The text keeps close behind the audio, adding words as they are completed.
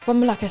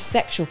from like a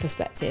sexual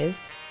perspective,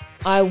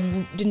 I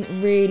didn't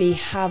really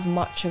have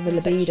much of a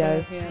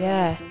libido.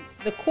 Yeah.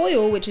 The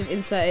coil, which is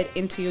inserted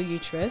into your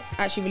uterus,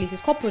 actually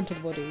releases copper into the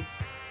body.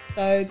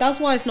 So that's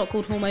why it's not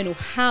called hormonal.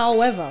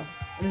 However,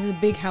 and this is a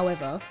big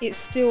however, it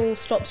still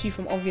stops you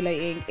from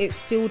ovulating. It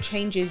still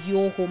changes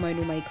your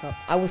hormonal makeup.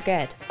 I was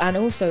scared. And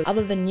also,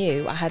 other than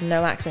you, I had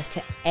no access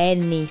to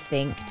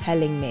anything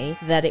telling me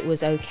that it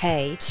was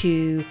okay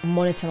to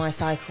monitor my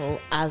cycle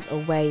as a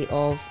way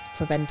of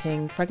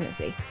preventing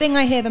pregnancy. Thing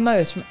I hear the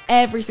most from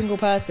every single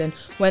person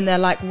when they're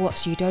like, what,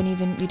 so you don't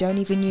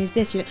even use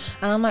this? And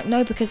I'm like,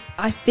 no, because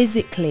I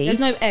physically there's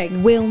no egg,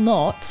 will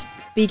not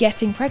be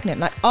getting pregnant.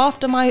 Like,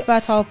 after my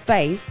fertile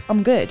phase,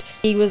 I'm good.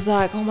 He was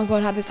like, oh my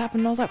God, how this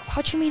happened? And I was like,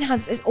 how do you mean,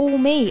 it's all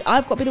me?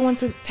 I've got to be the one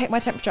to take my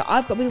temperature.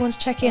 I've got to be the one to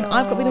check in.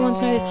 I've got to be the one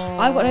to know this.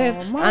 I've got to know this.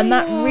 And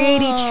that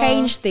really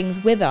changed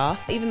things with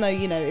us. Even though,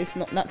 you know, it's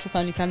not, natural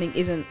family planning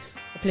isn't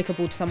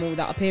applicable to someone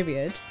without a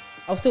period,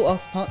 I'll still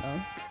ask the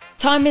partner.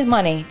 Time is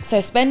money, so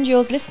spend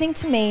yours listening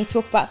to me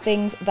talk about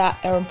things that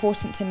are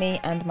important to me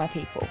and my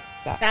people.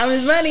 Time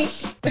is money.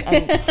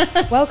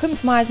 Welcome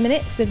to Maya's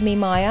Minutes with me,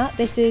 Maya.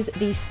 This is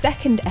the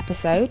second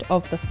episode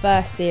of the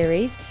first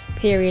series,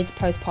 Periods,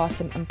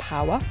 Postpartum and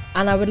Power.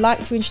 And I would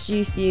like to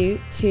introduce you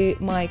to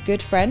my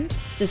good friend,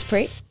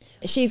 Jaspreet.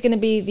 She's going to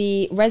be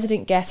the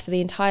resident guest for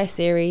the entire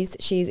series.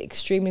 She's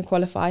extremely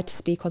qualified to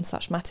speak on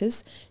such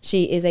matters.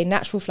 She is a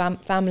natural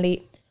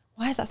family...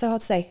 Why is that so hard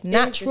to say?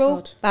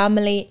 Natural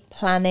family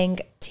planning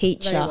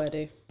teacher. Very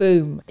wordy.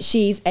 Boom.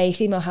 She's a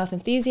female health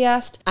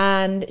enthusiast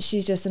and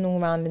she's just an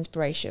all-round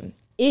inspiration.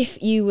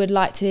 If you would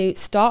like to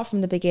start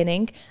from the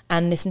beginning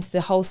and listen to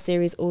the whole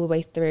series all the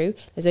way through,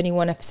 there's only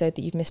one episode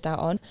that you've missed out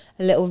on.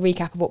 A little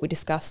recap of what we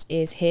discussed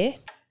is here.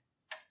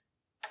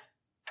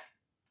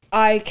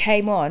 I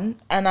came on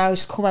and I was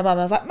just called my mum.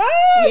 I was like, Mum!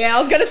 Yeah, I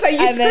was going to say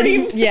you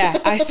screamed. Yeah,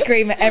 I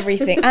scream at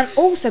everything. And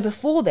also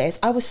before this,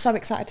 I was so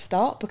excited to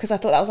start because I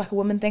thought that was like a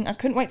woman thing. I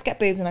couldn't wait to get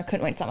boobs and I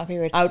couldn't wait to start my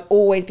period. I would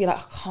always be like,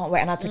 I can't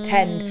wait. And I'd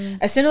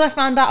pretend. As soon as I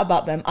found out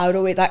about them, I would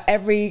always, like,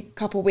 every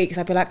couple of weeks,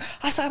 I'd be like,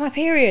 I started my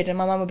period. And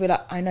my mum would be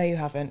like, I know you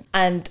haven't.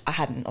 And I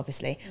hadn't,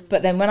 obviously.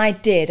 But then when I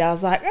did, I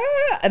was like,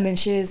 ah! And then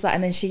she was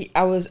like,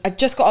 I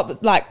just got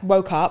up, like,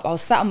 woke up. I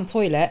was sat on the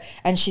toilet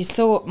and she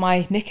saw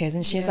my knickers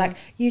and she was like,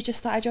 you just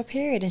started your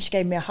period. And she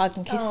gave me a hug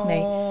and kissed me.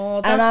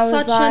 Oh, and I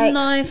was such like, a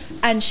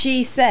nice... And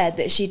she said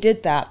that she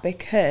did that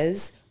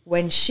because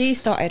when she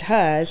started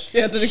hers,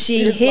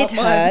 she hid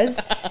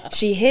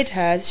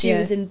hers. She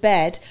was in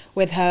bed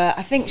with her,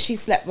 I think she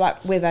slept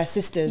like with her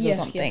sisters or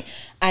something.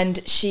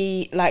 And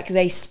she, like,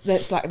 there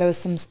was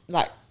some,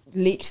 like,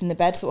 leaked in the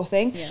bed sort of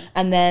thing.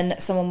 And then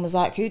someone was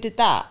like, who did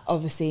that?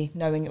 Obviously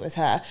knowing it was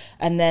her.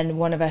 And then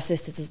one of her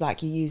sisters was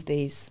like, you use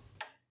these.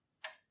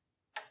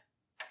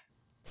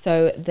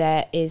 So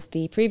there is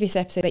the previous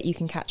episode that you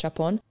can catch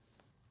up on.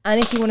 And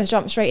if you want to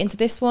jump straight into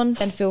this one,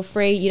 then feel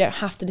free. You don't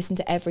have to listen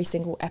to every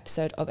single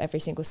episode of every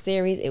single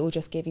series. It will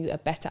just give you a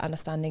better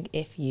understanding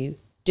if you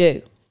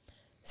do.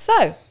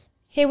 So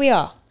here we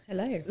are.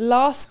 Hello.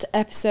 Last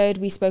episode,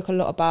 we spoke a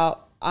lot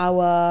about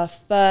our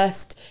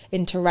first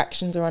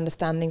interactions or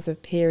understandings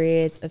of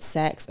periods, of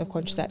sex, of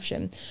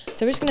contraception.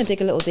 So we're just going to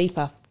dig a little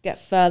deeper, get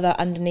further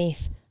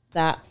underneath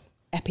that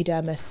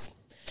epidermis.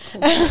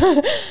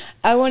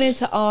 I wanted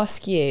to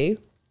ask you,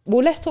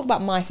 well, let's talk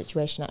about my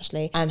situation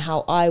actually and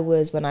how I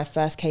was when I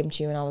first came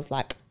to you and I was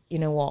like, you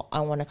know what,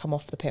 I want to come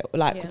off the pill,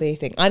 the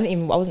thing. I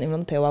wasn't even on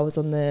the pill. I was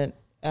on the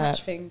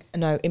patch thing.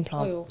 No,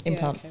 implant. Coil.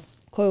 Implant. Yeah, okay.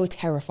 Coil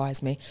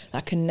terrifies me.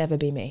 That can never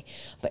be me.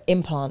 But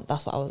implant,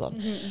 that's what I was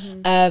on.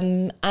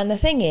 And the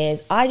thing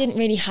is, I didn't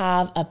really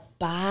have a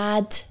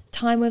bad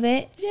time with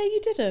it. Yeah,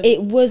 you didn't.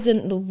 It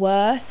wasn't the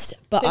worst,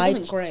 but it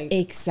wasn't great.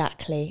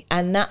 Exactly.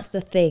 And that's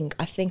the thing.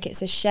 I think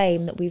it's a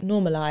shame that we've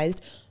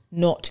normalised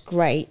not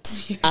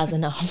great as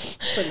enough.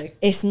 Fully.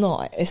 It's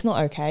not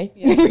okay.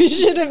 Yeah. We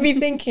shouldn't be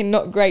thinking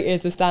not great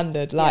is the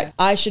standard. Like,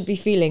 I should be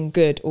feeling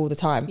good all the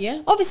time.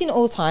 Yeah. Obviously not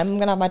all the time. I'm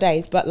going to have my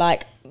days, but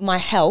like my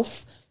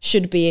health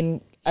should be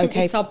in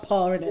okay.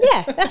 Subpar, innit?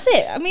 Yeah, that's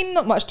it. I mean,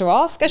 not much to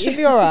ask. I should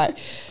be all right.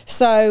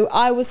 So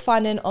I was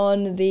finding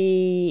on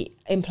the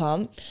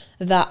implant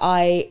that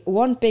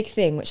one big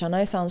thing, which I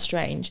know sounds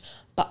strange,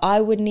 but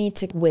I would need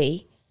to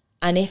wee.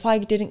 And if I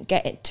didn't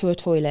get it to a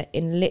toilet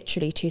in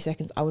literally 2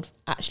 seconds, I would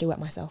actually wet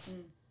myself.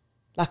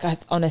 Like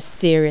on a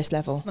serious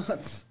level.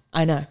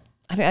 I know.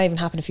 I think that even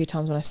happened a few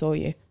times when I saw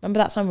you. Remember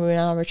that time we were in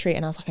our retreat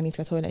and I was like, I need to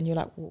go to the toilet. And you're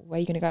like, well, where are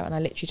you going to go? And I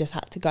literally just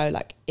had to go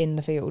like in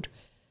the field.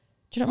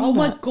 Do you not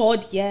remember that?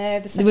 God, yeah.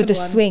 The second with the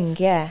one. swing,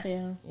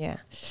 yeah.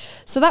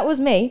 So that was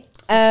me.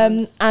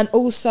 And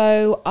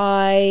also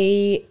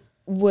I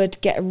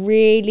would get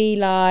really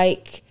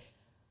like,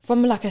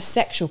 from like a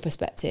sexual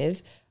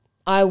perspective,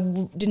 I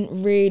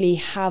didn't really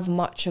have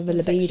much of a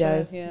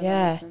libido. Sexual,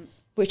 yeah.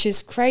 which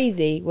is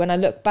crazy when I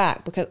look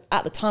back, because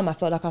at the time I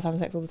felt like I was having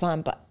sex all the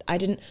time, but I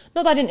didn't,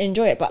 not that I didn't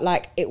enjoy it, but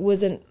like it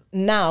wasn't.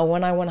 Now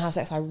when I want to have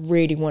sex, I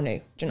really want to.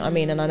 Do you know what I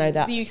mean? And I know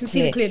that you can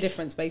see the clear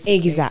difference, basically.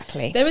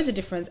 Exactly. There is a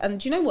difference. And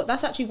do you know what?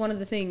 That's actually one of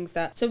the things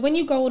that, so when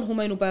you go on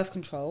hormonal birth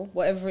control,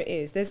 whatever it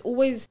is, there's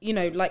always, you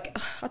know, like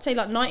I'd say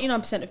like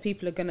 99% of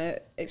people are going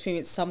to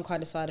experience some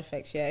kind of side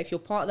effects. Yeah. If you're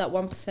part of that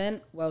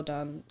 1%, well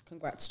done.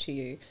 Congrats to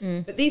you.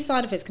 But these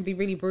side effects can be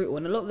really brutal.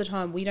 And a lot of the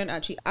time we don't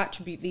actually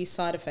attribute these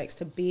side effects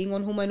to being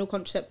on hormonal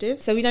contraceptives.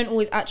 So we don't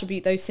always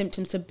attribute those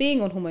symptoms to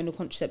being on hormonal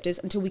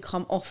contraceptives until we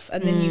come off.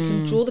 And then you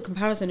can draw the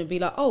comparison and be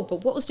like, oh,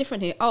 but what was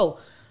different here? Oh,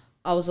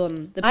 I was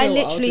on the pill. I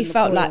literally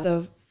felt like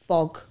the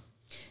fog.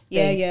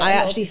 Yeah. I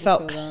actually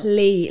felt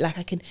clear.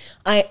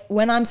 Like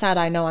when I'm sad,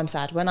 I know I'm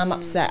sad. When I'm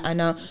upset, I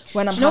know.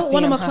 When I'm happy, you know what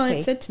one of my happy.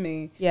 clients said to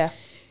me? Yeah.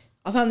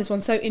 I found this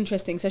one so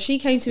interesting. So she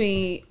came to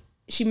me,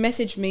 she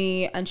messaged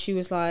me and she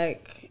was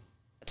like,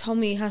 told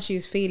me how she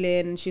was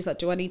feeling. And she was like,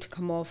 do I need to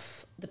come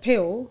off the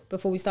pill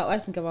before we start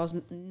working together? I was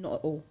not at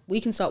all. We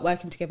can start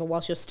working together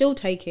whilst you're still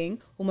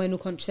taking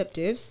hormonal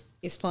contraceptives.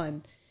 It's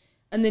fine.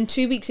 And then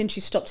 2 weeks in, she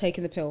stopped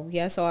taking the pill.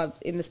 Yeah, so I'm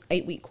in this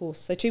 8-week course.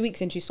 So 2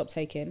 weeks in, she stopped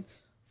taking.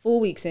 4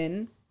 weeks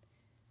in,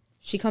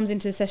 she comes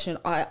into the session.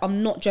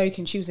 I'm not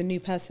joking. She was a new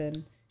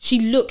person. She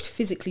looked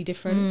physically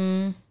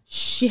different.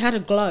 She had a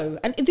glow.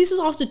 And this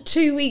was after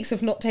 2 weeks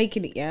of not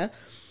taking it, yeah?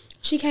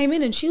 She came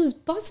in and she was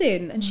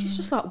buzzing. And she was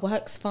just like,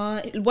 work's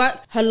fine.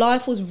 Her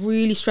life was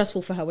really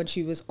stressful for her when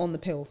she was on the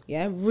pill,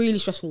 yeah? Really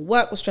stressful.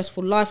 Work was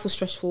stressful. Life was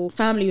stressful.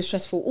 Family was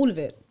stressful. All of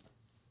it.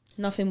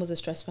 Nothing was a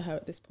stress for her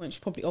at this point. She's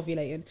probably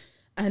ovulating.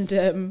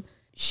 And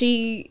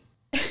she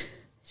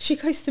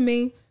goes to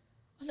me,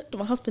 I looked at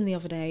my husband the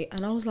other day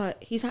and I was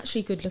like, he's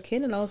actually good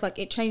looking. And I was like,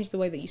 it changed the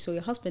way that you saw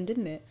your husband,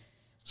 didn't it?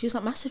 She was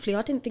like, massively.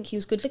 I didn't think he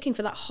was good looking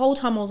for that whole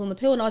time I was on the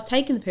pill, and I was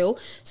taking the pill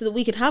so that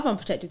we could have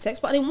unprotected sex,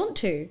 but I didn't want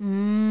to.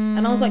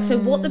 And I was like, so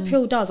what the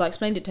pill does, I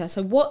explained it to her.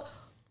 So what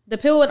the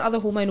pill and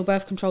other hormonal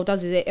birth control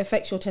does is it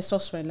affects your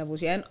testosterone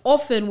levels, yeah? And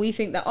often we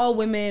think that, oh,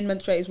 women,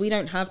 menstruators, we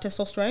don't have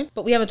testosterone,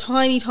 but we have a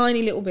tiny,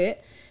 tiny little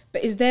bit.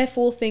 But is there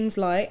for things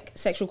like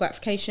sexual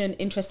gratification,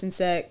 interest in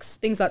sex,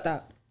 things like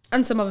that.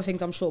 And some other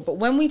things, I'm sure. But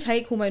when we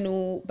take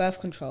hormonal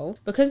birth control,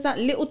 because that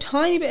little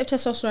tiny bit of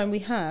testosterone we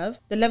have,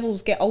 the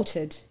levels get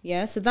altered,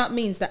 yeah? So that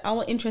means that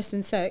our interest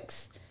in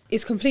sex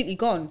is completely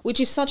gone,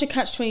 which is such a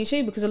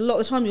catch-22, because a lot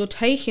of the time you're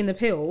taking the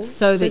pill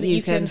so that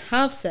you can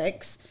have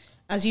sex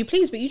as you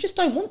please, but you just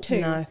don't want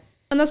to. No.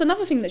 And that's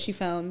another thing that she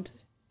found.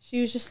 She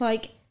was just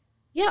like,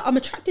 yeah, I'm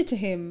attracted to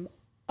him.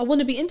 I want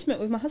to be intimate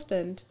with my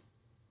husband.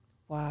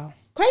 Wow.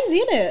 Crazy,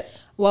 isn't it?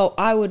 Well,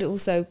 I would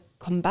also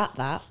combat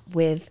that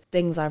with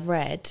things I've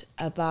read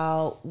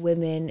about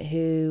women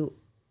who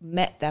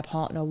met their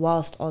partner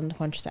whilst on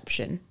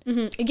contraception.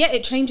 Yeah,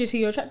 it changes who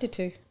you're attracted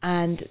to.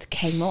 And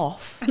came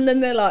off. And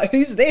then they're like,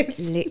 who's this?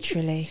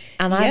 Literally.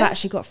 And I've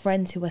actually got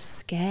friends who are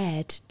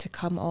scared to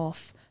come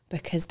off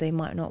because they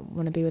might not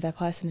want to be with their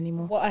person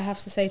anymore. What I have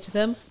to say to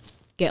them,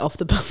 get off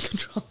the birth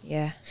control.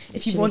 Yeah.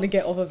 If you want to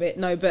get off of it.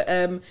 No, but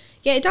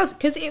yeah, it does,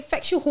 because it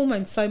affects your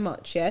hormones so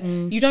much, yeah?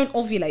 You don't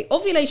ovulate.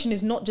 Ovulation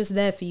is not just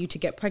there for you to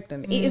get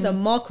pregnant. It is a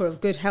marker of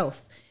good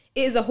health.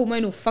 It is a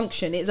hormonal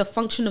function. It is a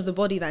function of the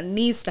body that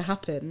needs to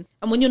happen.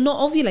 And when you're not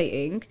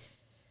ovulating,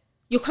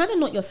 you're kind of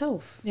not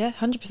yourself. Yeah,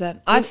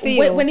 100%. I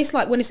feel... When it's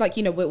like,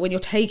 you know, when you're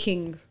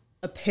taking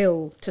a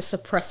pill to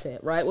suppress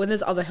it, right? When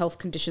there's other health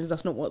conditions,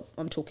 that's not what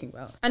I'm talking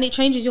about. And it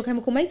changes your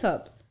chemical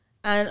makeup.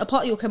 And a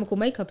part of your chemical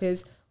makeup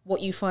is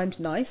what you find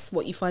nice,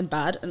 what you find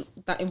bad, and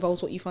that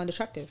involves what you find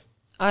attractive.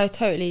 I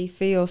totally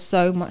feel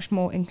so much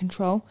more in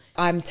control.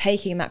 I'm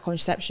taking that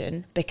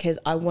contraception because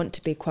I want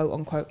to be quote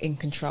unquote in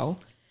control.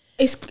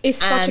 It's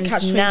such a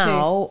catch-22.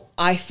 Now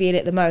I feel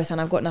it the most, and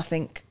I've got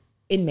nothing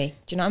in me.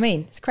 Do you know what I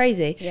mean? It's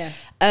crazy.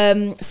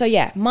 Yeah. So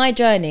yeah, my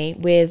journey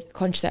with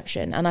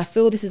contraception, and I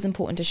feel this is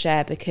important to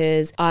share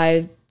because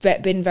I've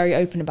been very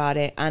open about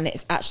it, and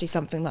it's actually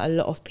something that a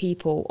lot of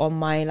people on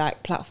my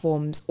like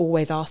platforms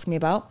always ask me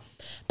about,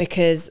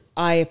 because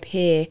I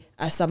appear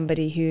as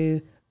somebody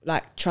who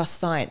like trusts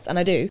science, and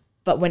I do.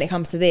 But when it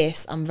comes to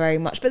this, I'm very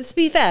much... But to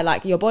be fair,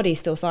 like, your body's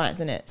still science,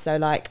 isn't it? So,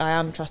 like, I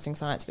am trusting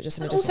science, but just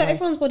in a different way. Also,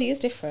 everyone's body is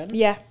different.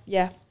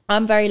 Yeah.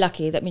 I'm very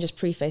lucky. Let me just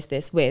preface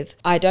this with,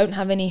 I don't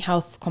have any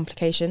health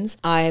complications.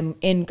 I'm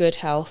in good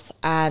health,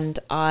 and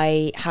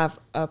I have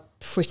a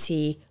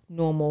pretty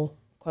normal,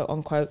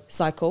 quote-unquote,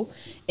 cycle,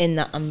 in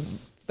that I'm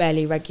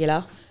fairly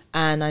regular,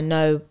 and I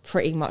know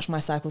pretty much my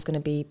cycle's going to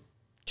be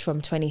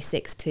from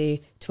 26 to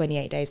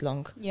 28 days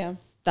long. Yeah.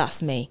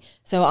 That's me.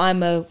 So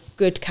I'm a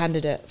good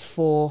candidate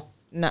for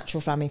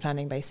natural family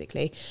planning,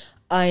 basically.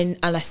 And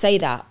I say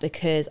that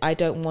because I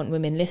don't want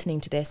women listening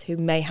to this who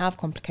may have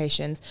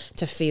complications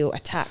to feel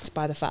attacked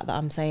by the fact that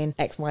I'm saying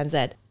X, Y, and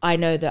Z. I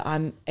know that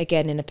I'm,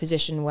 again, in a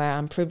position where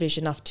I'm privileged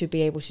enough to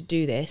be able to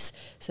do this.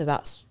 So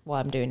that's why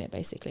I'm doing it,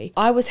 basically.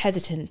 I was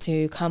hesitant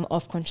to come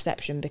off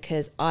contraception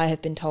because I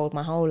have been told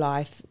my whole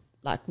life,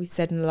 like we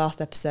said in the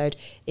last episode,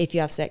 if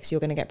you have sex,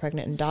 you're going to get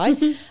pregnant and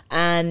die.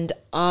 And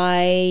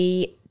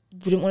I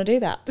wouldn't want to do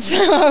that.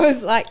 So I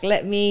was like,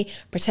 let me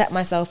protect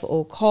myself at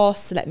all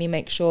costs. Let me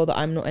make sure that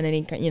I'm not in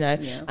any,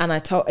 and I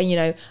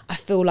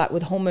feel like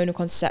with hormonal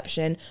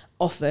contraception,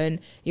 often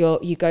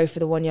you go for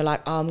the one you're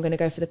like, oh, I'm going to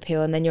go for the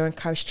pill, and then you're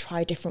encouraged to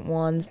try different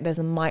ones. There's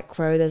a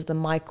micro, there's the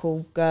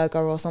Michael Gerger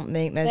or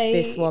something. There's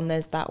this one,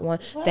 there's that one.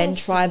 Then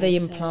try the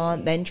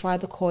implant, then try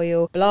the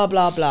coil, blah,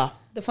 blah, blah.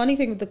 The funny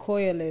thing with the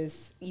coil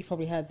is, you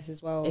probably heard this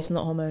as well. It's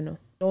not hormonal.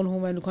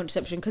 Non-hormonal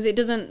contraception, because it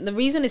doesn't, the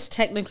reason it's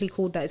technically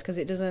called that is because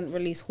it doesn't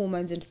release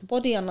hormones into the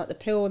body, unlike the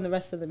pill and the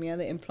rest of them,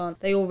 the implant,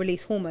 they all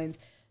release hormones.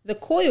 The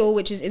coil,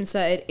 which is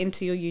inserted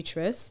into your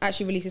uterus,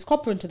 actually releases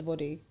copper into the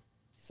body.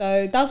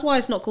 So that's why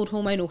it's not called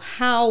hormonal.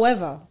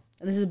 However,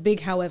 and this is a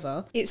big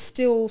however, it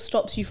still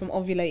stops you from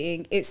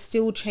ovulating. It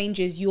still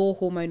changes your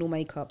hormonal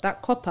makeup.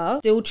 That copper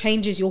still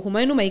changes your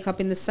hormonal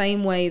makeup in the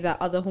same way that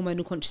other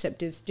hormonal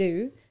contraceptives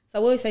do. So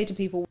I always say to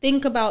people,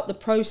 think about the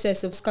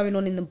process of what's going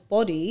on in the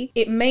body.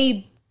 It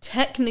may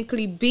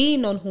technically be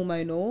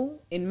non-hormonal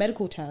in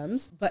medical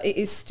terms, but it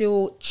is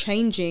still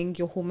changing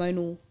your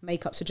hormonal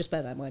makeup. So just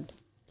bear that in mind.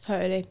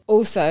 Totally.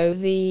 Also,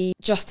 the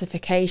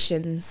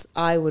justifications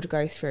I would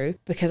go through,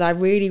 because I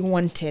really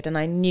wanted and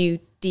I knew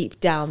deep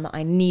down that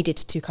I needed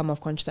to come off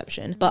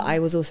contraception, but I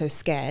was also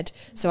scared.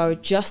 So I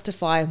would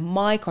justify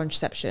my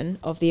contraception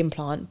of the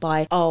implant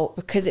by,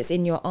 because it's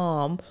in your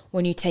arm,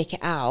 when you take it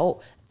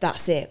out,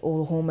 that's it, all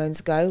the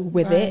hormones go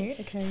with it.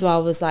 Okay. So I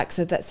was like,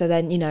 so then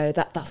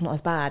that's not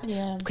as bad,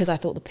 because I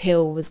thought the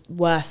pill was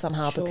worse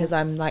somehow, because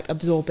I'm like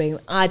absorbing,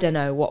 I don't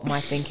know what my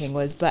thinking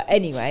was, but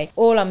anyway,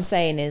 all I'm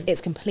saying is it's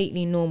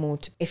completely normal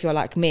to, if you're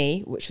like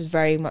me, which was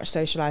very much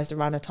socialized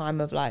around a time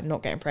of like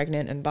not getting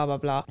pregnant and blah blah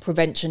blah,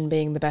 prevention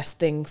being the best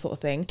thing sort of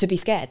thing, to be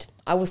scared.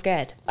 I was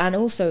scared. And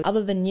also,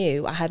 other than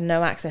you, I had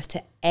no access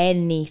to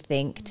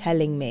anything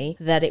telling me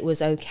that it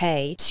was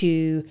okay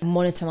to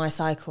monitor my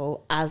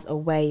cycle as a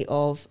way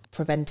of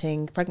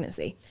preventing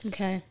pregnancy.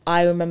 Okay.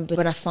 I remember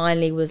when I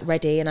finally was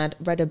ready and I'd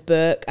read a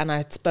book and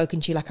I'd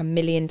spoken to you like a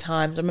million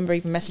times. I remember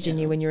even messaging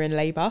you when you were in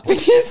labour,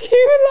 because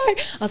you were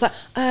like, I was like,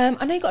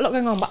 I know you got a lot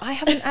going on, but I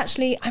haven't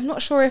actually, I'm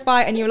not sure if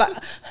and you were like,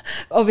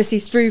 obviously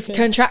through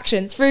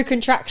contractions,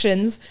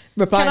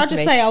 replying Can I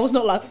just say, I was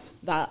not like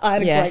that. I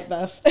had a great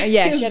birth.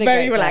 Yeah, she had a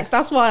very great relaxed. birth.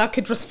 That's why I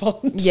could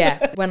respond.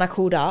 Yeah. When I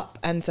called up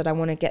and said I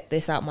want to get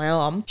this out my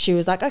arm, she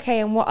was like,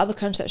 okay, and what other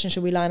contraception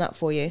should we line up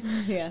for you?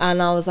 Yeah.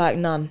 And I was like,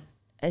 none.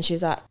 And she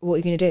was like, what are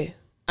you going to do?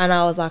 And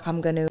I was like,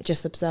 I'm going to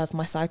just observe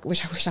my cycle,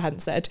 which I wish I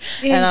hadn't said.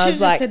 Yeah, and I was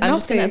like,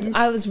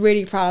 I was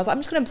really proud. I was like, I'm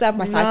just going to observe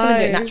my cycle and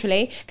do it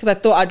naturally, because I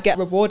thought I'd get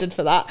rewarded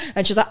for that.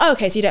 And she was like, oh,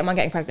 okay, so you don't mind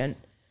getting pregnant?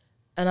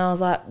 And I was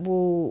like,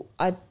 well,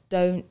 I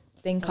don't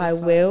think I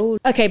will.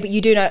 Okay, but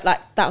you do know, like,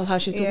 that was how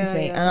she was talking to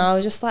me. And I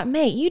was just like,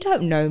 mate, you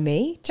don't know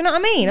me. Do you know what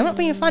I mean? I'm not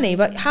being funny,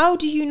 but how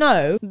do you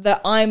know that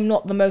I'm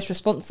not the most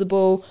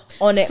responsible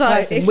on it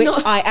person, which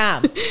I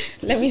am?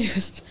 Let me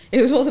just,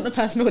 it wasn't a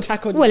personal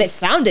attack on you. Well, it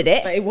sounded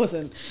it. But it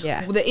wasn't.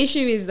 Yeah. Well, the issue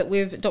is that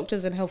with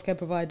doctors and healthcare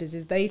providers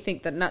is they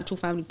think that natural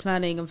family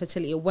planning and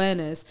fertility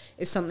awareness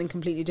is something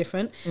completely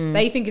different.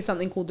 They think it's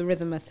something called the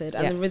rhythm method.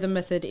 And the rhythm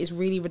method is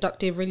really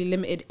reductive, really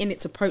limited in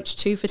its approach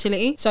to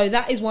fertility. So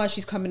that is why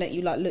she's coming at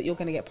you like, look, you're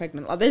going to get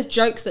pregnant. Like, there's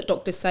jokes that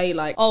doctors say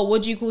like, oh,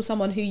 what do you call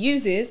someone who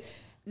uses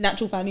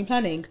natural family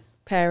planning?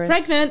 Parents.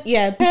 Pregnant,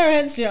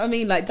 parents, you know what I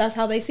mean? Like, that's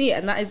how they see it.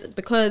 And that is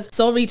because,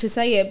 sorry to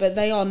say it, but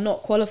they are not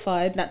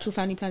qualified natural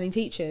family planning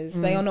teachers.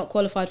 They are not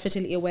qualified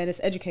fertility awareness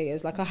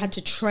educators. Like, I had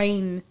to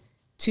train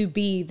to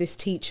be this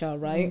teacher,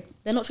 right?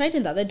 They're not trained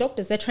in that. They're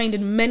doctors. They're trained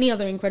in many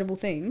other incredible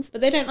things,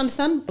 but they don't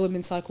understand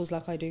women's cycles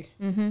like I do.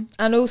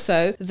 And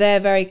also,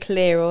 they're very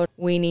clear on,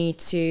 we need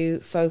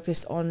to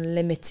focus on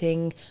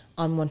limiting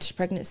unwanted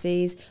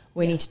pregnancies.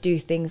 We need to do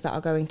things that are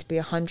going to be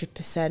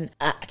 100%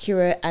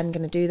 accurate and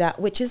going to do that,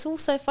 which is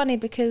also funny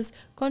because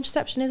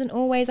contraception isn't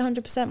always 100%,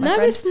 my friend. No,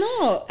 it's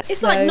not.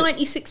 It's like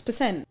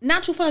 96%.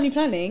 Natural family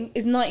planning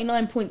is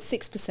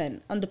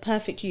 99.6% under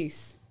perfect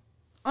use.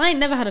 I ain't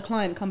never had a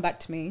client come back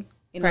to me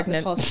in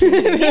pregnant. Like the past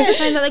 2 years,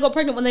 saying that they got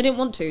pregnant when they didn't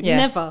want to.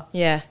 Never.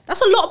 Yeah.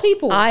 That's a lot of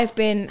people.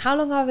 how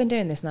long have I been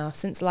doing this now?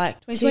 Since like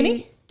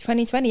 2020?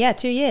 2020,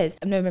 2 years.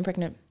 I've never been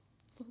pregnant.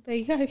 There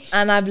you go.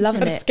 And I'm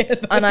loving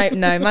it. And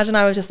imagine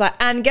I was just like,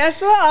 and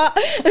guess what?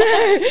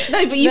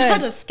 No, but you've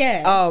had a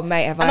scare. Oh,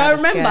 mate, have I had a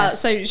scare. And I remember,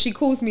 so so she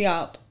calls me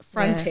up,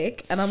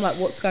 frantic, and I'm like,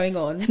 what's going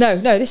on? No,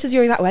 this is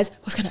your exact words.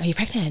 What's going on? Are you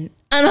pregnant?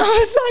 And I was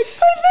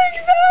like, I think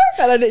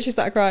so. And I literally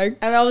started crying.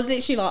 And I was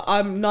literally like,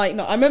 I'm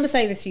 99. I remember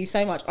saying this to you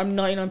so much. I'm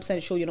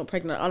 99% sure you're not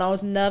pregnant. And I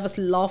was nervous,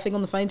 laughing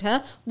on the phone to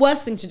her.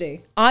 Worst thing to do.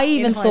 I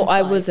even thought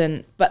I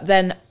wasn't. But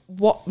then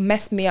what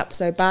messed me up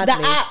so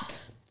badly?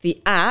 The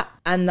app,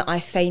 and that I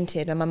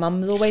fainted. And my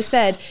mum's always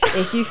said,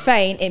 if you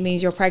faint, it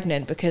means you're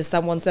pregnant, because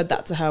someone said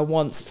that to her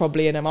once,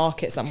 probably in a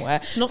market somewhere.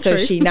 It's not so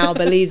true. She now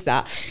believes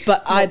that.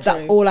 But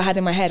that's all I had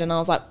in my head. And I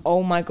was like,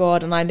 oh my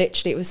God. And I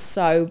literally, it was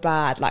so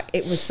bad. Like,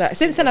 it was so,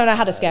 since then I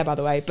had a scare, by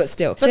the way, but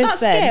still. But that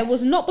scare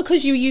was not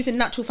because you were using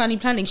natural family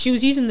planning. She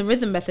was using the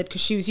rhythm method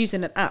because she was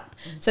using an app.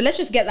 So let's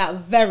just get that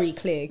very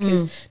clear,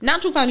 because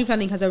natural family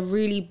planning has a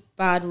really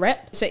bad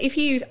rep. So if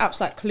you use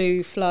apps like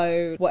Clue,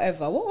 Flow,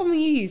 whatever, what one were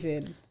you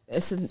using?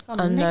 It's an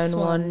Some next unknown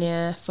one. one,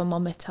 yeah.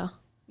 Thermometer.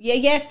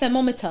 Yeah,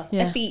 thermometer.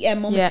 Yeah.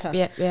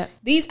 FEMometer. Yeah.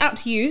 These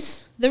apps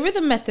use the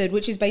rhythm method,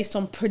 which is based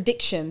on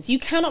predictions. You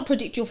cannot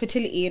predict your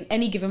fertility in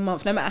any given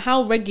month, no matter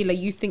how regular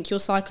you think your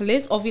cycle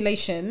is.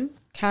 Ovulation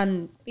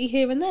can be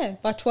here and there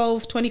by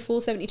 12,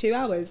 24, 72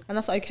 hours, and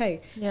that's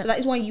okay. Yeah. So that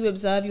is why you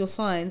observe your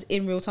signs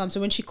in real time. So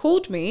when she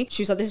called me,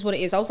 she was like, this is what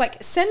it is. I was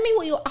like, send me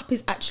what your app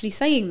is actually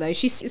saying, though.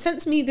 She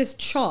sent me this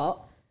chart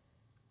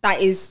that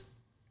is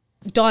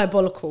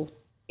diabolical.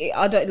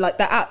 I don't like,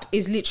 the app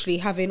is literally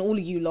having all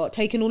of you lot,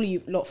 taking all of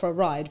you lot for a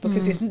ride,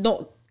 because it's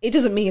not, it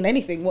doesn't mean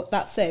anything what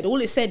that said.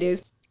 All it said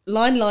is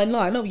line,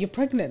 oh, you're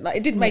pregnant. Like,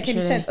 it didn't make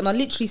any sense. And I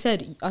literally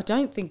said, I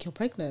don't think you're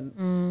pregnant,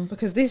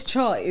 because this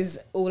chart is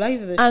all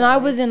over the show. And I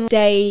was in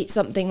day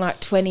something like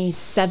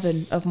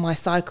 27 of my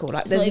cycle.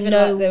 Like, there's even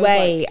no like there was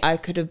way I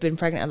could have been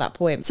pregnant at that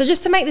point. So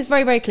just to make this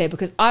very, very clear,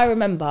 because I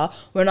remember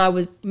when I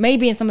was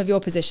maybe in some of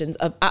your positions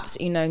of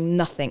absolutely knowing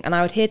nothing, and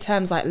I would hear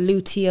terms like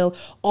luteal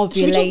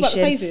ovulation. Should we talk about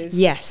the phases?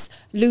 Yes.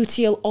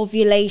 Luteal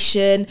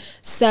ovulation,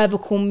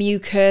 cervical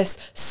mucus,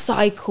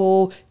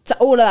 cycle,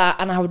 all of that,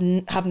 and I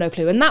would have no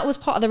clue. And that was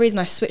part of the reason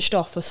I switched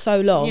off for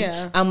so long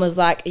and was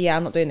like, yeah,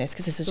 I'm not doing this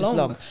because this is just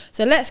long.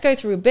 So let's go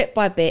through bit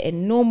by bit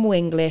in normal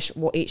English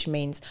what each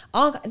means.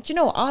 Do you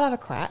know what? I'll have a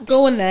crack.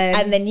 Go on then.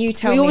 And then you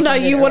tell me. We all know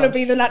you want to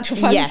be the natural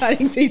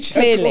planning teacher.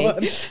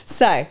 Clearly.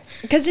 So,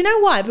 because you know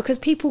why? Because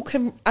people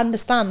can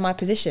understand my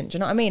position. Do you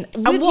know what I mean?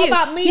 And what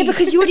about me? Yeah,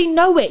 because you already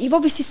know it. You've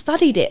obviously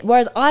studied it.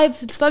 Whereas I've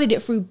studied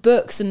it through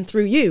books and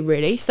through you,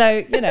 really.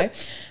 So, you know.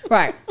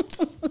 Right.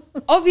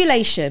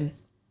 Ovulation.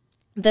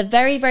 The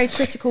very, very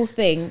critical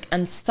thing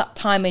and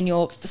time in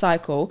your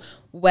cycle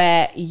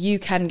where you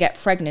can get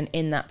pregnant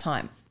in that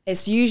time.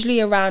 It's usually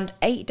around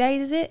 8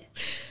 days, is it?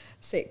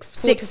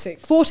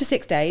 4 to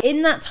 6 days.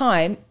 In that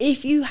time,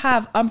 if you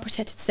have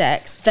unprotected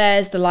sex,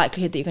 there's the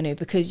likelihood that you're going to,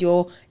 because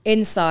your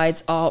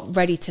insides are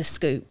ready to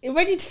scoop.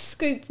 Ready to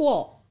scoop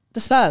what? The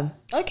sperm.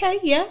 Okay,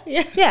 yeah.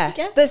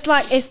 That's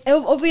like, it's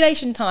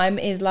ovulation time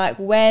is like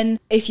when,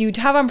 if you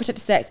have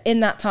unprotected sex in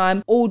that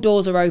time, all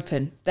doors are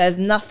open. There's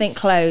nothing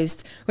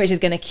closed, which is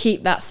going to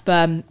keep that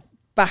sperm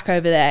back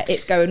over there.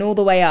 It's going all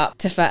the way up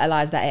to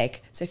fertilize that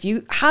egg. So if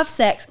you have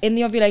sex in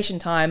the ovulation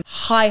time,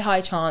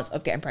 high chance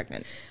of getting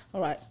pregnant. All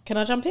right, can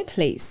I jump in?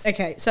 Please.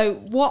 Okay, so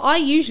what I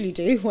usually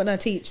do when I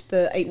teach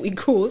the 8-week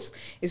course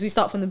is we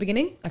start from the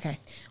beginning. Okay.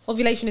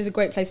 Ovulation is a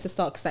great place to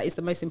start because that is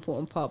the most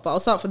important part. But I'll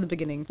start from the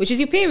beginning, which is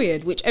your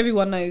period, which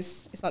everyone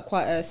knows is like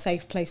quite a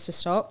safe place to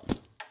start.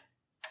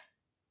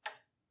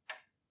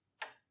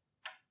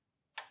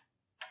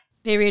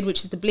 Period,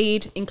 which is the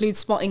bleed, includes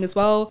spotting as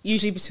well,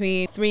 usually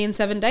between 3 and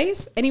 7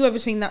 days. Anywhere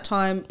between that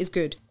time is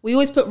good. We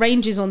always put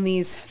ranges on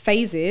these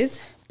phases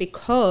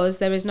because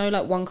there is no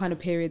like one kind of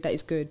period that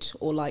is good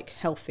or like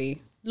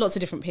healthy. Lots of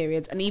different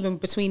periods, and even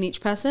between each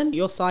person,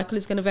 your cycle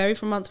is going to vary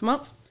from month to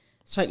month.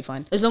 It's totally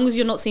fine. As long as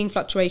you're not seeing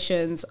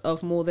fluctuations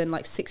of more than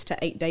like 6 to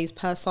 8 days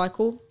per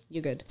cycle,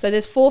 you're good. So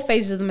there's 4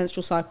 phases of the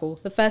menstrual cycle.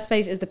 The first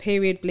phase is the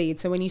period bleed.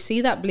 So when you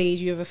see that bleed,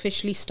 you have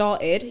officially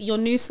started your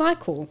new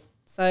cycle.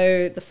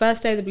 So the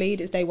first day of the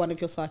bleed is day 1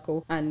 of your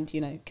cycle, and, you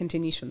know,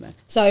 continues from there.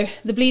 So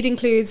the bleed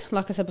includes,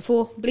 like I said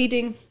before,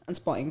 bleeding and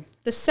spotting.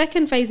 The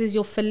second phase is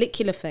your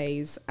follicular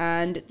phase,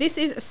 and this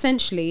is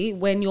essentially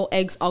when your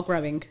eggs are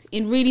growing.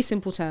 In really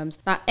simple terms,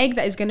 that egg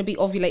that is going to be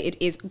ovulated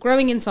is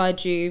growing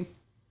inside you.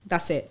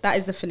 That's it. That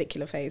is the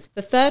follicular phase.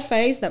 The third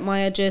phase that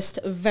Maya just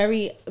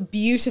very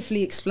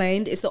beautifully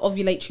explained is the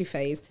ovulatory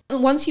phase.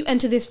 And once you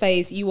enter this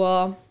phase, you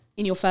are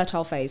in your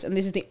fertile phase, and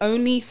this is the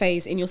only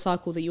phase in your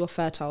cycle that you are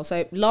fertile. So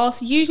it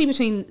lasts usually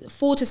between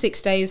 4 to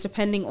 6 days,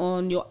 depending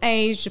on your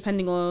age,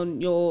 depending on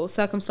your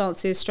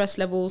circumstances, stress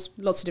levels,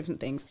 lots of different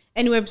things.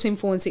 Anywhere between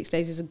 4 and 6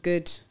 days is a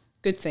good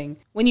thing.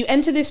 When you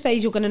enter this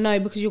phase, you're going to know,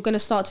 because you're going to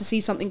start to see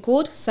something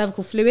called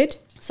cervical fluid.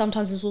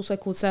 Sometimes it's also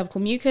called cervical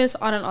mucus.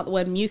 I don't like the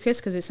word mucus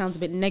because it sounds a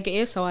bit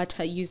negative, so I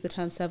use the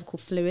term cervical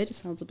fluid. It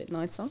sounds a bit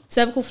nicer.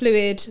 Cervical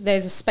fluid,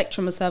 there's a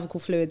spectrum of cervical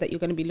fluid that you're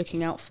going to be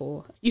looking out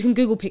for. You can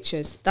Google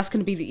pictures. That's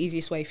going to be the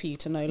easiest way for you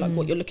to know like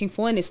what you're looking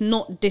for, and it's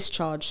not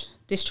discharge.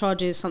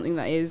 Discharge is something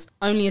that is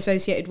only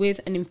associated with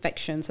an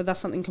infection, so that's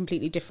something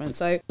completely different.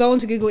 So go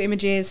onto Google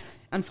Images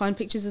and find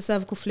pictures of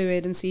cervical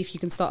fluid and see if you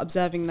can start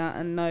observing that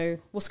and know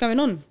what's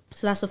going on.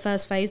 So that's the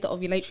first phase, the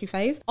ovulatory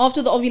phase.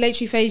 After the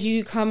ovulatory phase,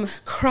 you come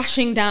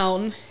crashing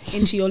down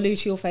into your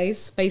luteal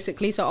phase,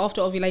 basically. So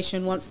after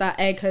ovulation, once that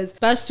egg has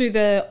burst through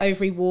the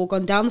ovary wall,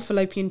 gone down the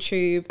fallopian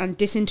tube and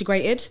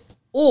disintegrated,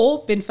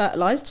 or been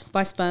fertilized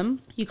by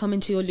sperm, you come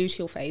into your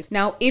luteal phase.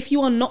 Now, if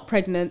you are not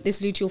pregnant,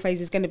 this luteal phase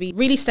is going to be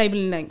really stable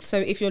in length. So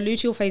if your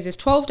luteal phase is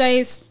 12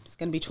 days, it's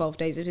going to be 12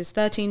 days. If it's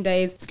 13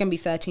 days, it's going to be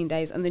 13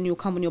 days, and then you'll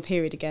come on your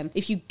period again.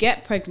 If you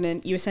get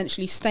pregnant, you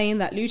essentially stay in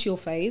that luteal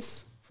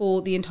phase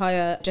for the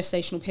entire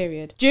gestational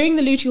period. During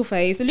the luteal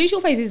phase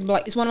is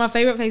like, it's one of my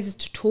favorite phases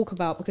to talk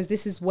about because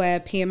this is where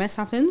PMS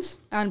happens,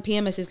 and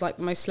PMS is like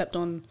the most slept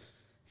on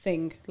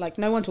thing. Like,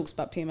 no one talks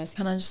about PMS.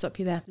 Can I just stop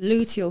you there?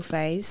 Luteal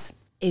phase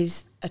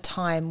is a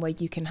time where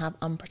you can have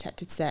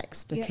unprotected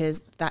sex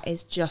because that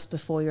is just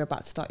before you're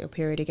about to start your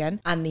period again.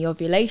 And the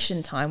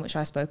ovulation time, which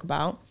I spoke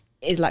about,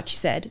 is, like you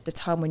said, the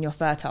time when you're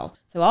fertile.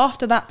 So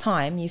after that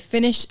time, you've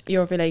finished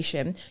your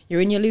ovulation,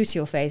 you're in your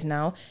luteal phase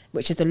now,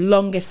 which is the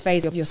longest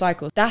phase of your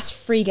cycle. That's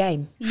free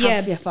game.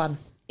 Have your fun.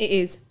 It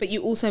is. But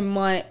you also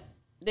might,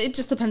 it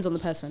just depends on the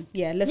person.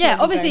 Yeah,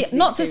 obviously,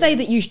 not to say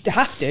that you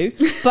have to,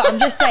 but I'm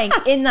just saying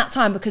in that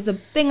time, because the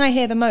thing I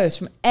hear the most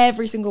from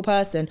every single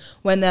person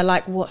when they're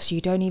like, "What? So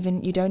you don't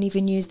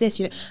even use this?"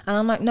 And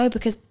I'm like, "No,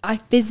 because I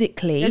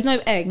physically there's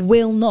no egg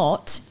will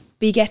not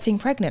be getting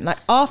pregnant. Like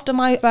after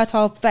my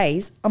fertile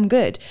phase, I'm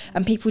good."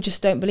 And people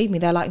just don't believe me.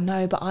 They're like,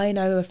 "No, but I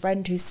know a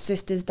friend whose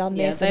sister's done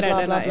this," and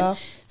blah blah blah.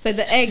 So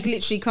the egg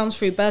literally comes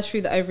through, bursts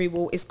through the ovary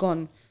wall, it's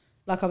gone.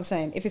 Like I was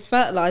saying, if it's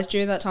fertilized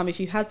during that time, if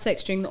you had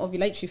sex during the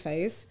ovulatory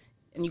phase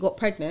and you got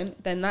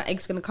pregnant, then that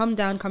egg's going to come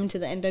down, come into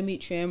the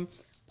endometrium,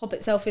 pop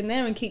itself in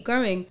there and keep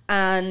growing.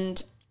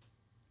 And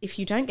if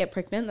you don't get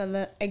pregnant, then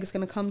the egg is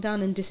going to come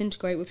down and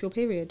disintegrate with your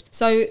period.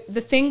 So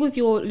the thing with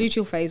your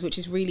luteal phase, which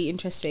is really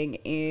interesting,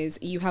 is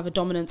you have a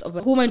dominance of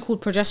a hormone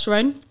called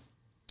progesterone.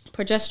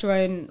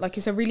 Progesterone, like,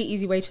 it's a really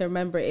easy way to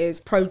remember it,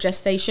 is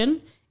progestation.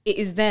 It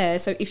is there.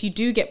 So if you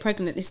do get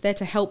pregnant, it's there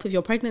to help with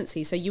your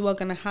pregnancy. So you are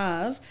going to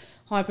have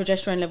high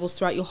progesterone levels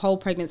throughout your whole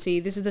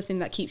pregnancy. This is the thing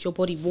that keeps your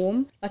body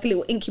warm, like a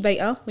little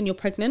incubator when you're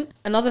pregnant.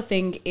 Another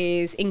thing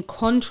is, in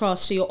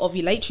contrast to your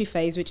ovulatory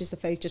phase, which is the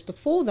phase just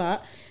before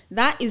that,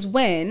 that is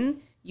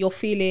when you're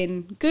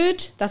feeling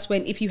good. That's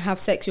when, if you have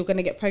sex, you're going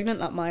to get pregnant,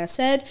 like Maya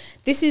said.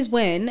 This is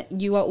when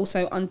you are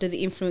also under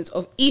the influence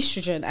of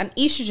estrogen. And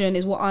estrogen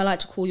is what I like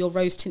to call your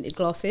rose-tinted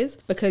glasses,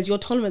 because your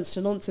tolerance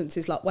to nonsense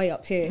is like way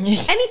up here.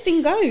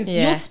 Anything goes.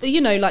 Yeah.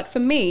 You know, like for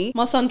me,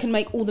 my son can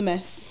make all the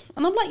mess.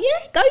 And I'm like,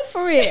 yeah, go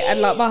for it.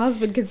 And like my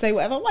husband can say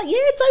whatever. I'm like, yeah,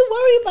 don't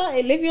worry about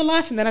it. Live your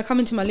life. And then I come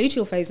into my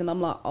luteal phase and I'm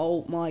like,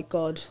 oh my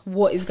God,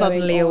 what is going on?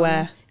 Suddenly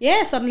aware.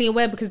 Yeah, suddenly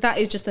aware, because that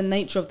is just the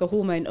nature of the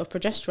hormone of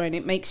progesterone.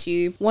 It makes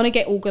you want to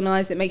get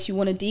organised. It makes you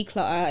want to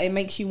declutter. It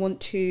makes you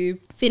want to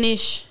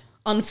finish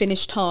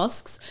unfinished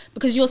tasks,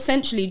 because you're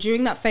essentially,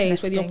 during that phase,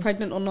 nesting. whether you're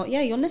pregnant or not,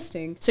 you're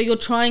nesting. So you're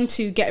trying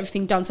to get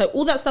everything done. So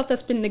all that stuff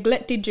that's been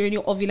neglected during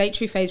your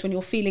ovulatory phase, when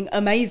you're feeling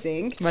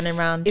amazing, running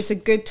around, it's a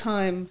good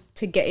time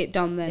to get it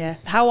done then. Yeah.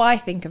 How I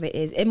think of it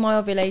is, in my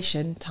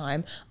ovulation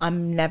time,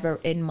 I'm never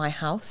in my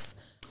house.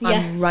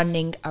 I'm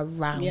running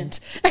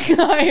around.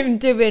 I'm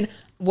doing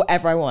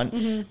whatever I want,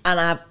 and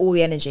I have all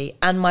the energy,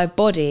 and my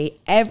body,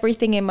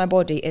 everything in my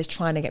body is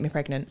trying to get me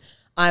pregnant.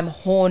 I'm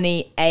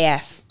horny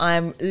AF.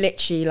 I'm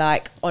literally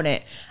like on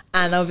it.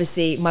 And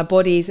obviously my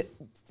body's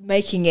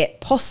making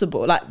it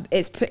possible. Like,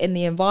 it's put in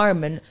the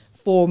environment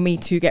for me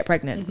to get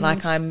pregnant.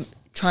 Like, I'm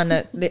trying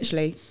to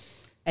literally...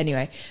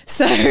 Anyway,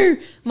 so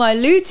my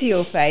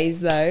luteal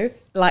phase, though,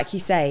 like you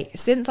say,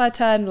 since I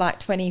turned like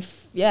 20,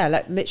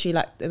 like literally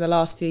like in the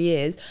last few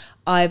years,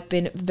 I've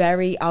been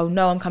I'll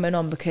know I'm coming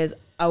on, because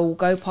I will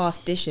go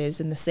past dishes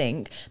in the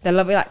sink.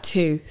 There'll be like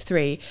 2,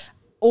 3...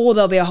 or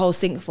there'll be a whole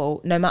sink full.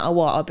 No matter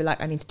what, I'll be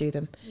like, I need to do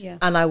them. Yeah.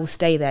 And I will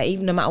stay there,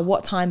 even no matter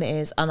what time it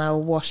is, and I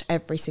will wash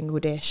every single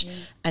dish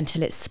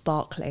until it's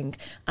sparkling.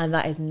 And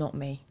that is not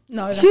me.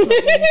 No, that's not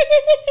you.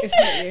 It's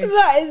not you.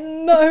 That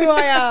is not who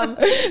I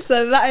am.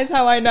 So that is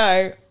how I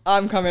know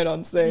I'm coming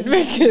on soon,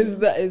 because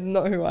that is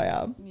not who I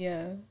am.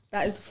 Yeah.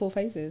 That is the 4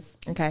 phases.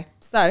 Okay.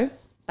 So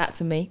back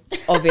to me,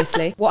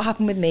 obviously. What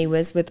happened with me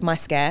was, with my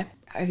scare,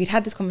 we'd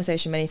had this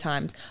conversation many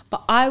times,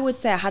 but I would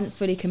say I hadn't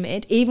fully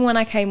committed. Even when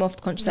I came off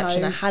the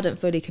contraception, I hadn't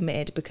fully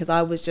committed, because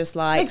I was just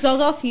like... Because I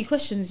was asking you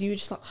questions, you were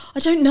just like, I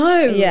don't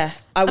know. Yeah,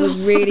 I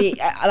was really...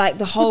 like,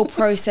 the whole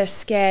process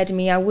scared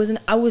me. I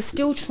was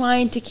still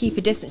trying to keep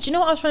a distance. Do you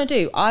know what I was trying to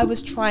do? I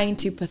was trying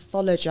to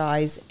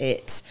pathologize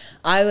it.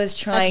 I was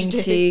trying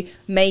to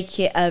make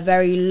it a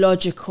very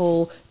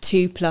logical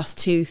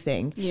 2+2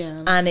 thing.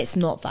 Yeah. And it's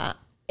not that.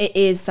 It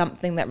is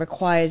something that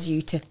requires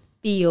you to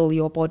feel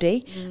your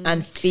body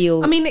and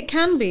feel... I mean, it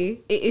can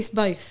be. It is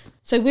both.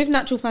 So with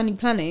natural family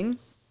planning,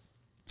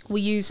 we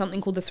use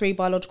something called the 3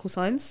 biological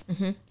signs.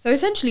 So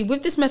essentially,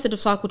 with this method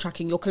of cycle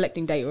tracking, you're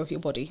collecting data of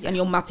your body and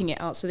you're mapping it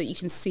out so that you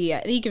can see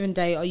at any given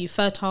day, are you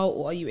fertile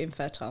or are you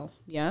infertile?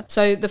 Yeah.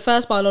 So the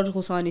first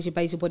biological sign is your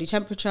basal body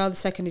temperature, the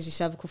second is your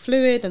cervical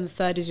fluid, and the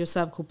third is your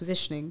cervical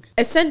positioning.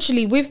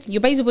 Essentially, with your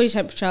basal body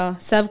temperature,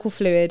 cervical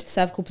fluid,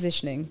 cervical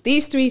positioning,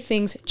 these 3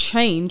 things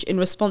change in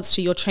response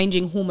to your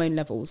changing hormone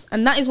levels.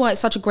 And that is why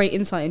it's such a great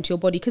insight into your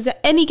body, because at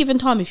any given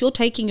time, if you're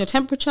taking your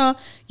temperature,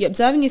 you're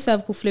observing your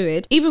cervical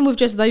fluid, even with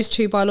just those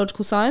 2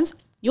 biological signs,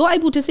 you're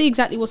able to see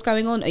exactly what's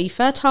going on. Are you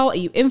fertile? Are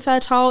you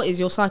infertile? Is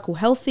your cycle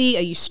healthy?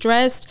 Are you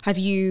stressed? Have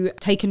you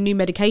taken new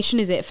medication?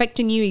 Is it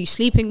affecting you? Are you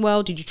sleeping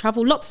well? Did you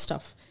travel? Lots of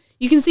stuff.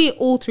 You can see it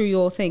all through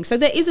your thing. So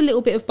there is a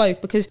little bit of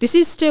both, because this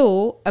is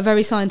still a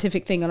very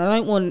scientific thing, and I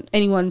don't want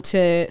anyone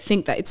to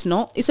think that it's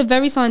not. It's a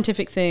very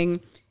scientific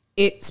thing.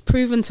 It's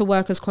proven to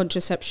work as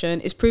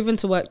contraception. It's proven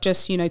to work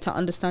just, to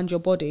understand your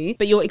body.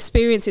 But your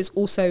experience is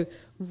also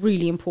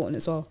really important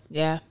as well.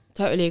 Yeah.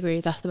 Totally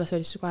agree. That's the best way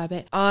to describe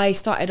it. I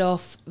started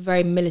off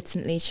very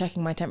militantly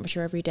checking my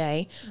temperature every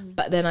day,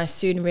 but then I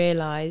soon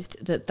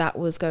realised that that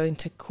was going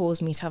to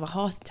cause me to have a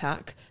heart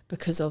attack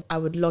because of I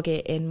would log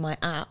it in my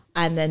app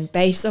and then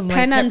based on my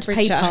pen and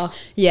temperature. paper.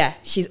 Yeah,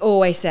 she's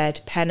always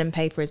said pen and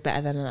paper is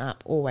better than an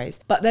app, always.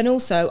 But then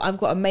also I've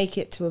got to make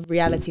it to a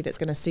reality that's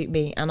going to suit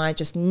me, and I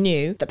just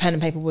knew that pen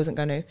and paper wasn't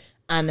going to.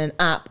 And an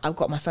app, I've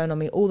got my phone on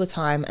me all the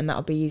time, and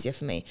that'll be easier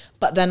for me.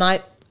 But then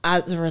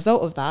as a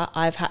result of that,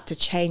 I've had to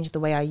change the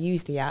way I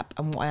use the app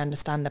and what I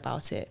understand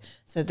about it.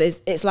 So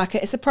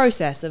it's a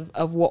process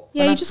of what...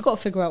 Yeah, you just got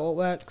to figure out what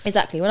works.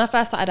 Exactly. When I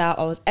first started out,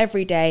 I was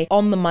every day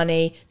on the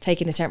money,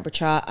 taking the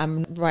temperature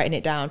and writing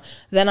it down.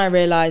 Then I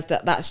realised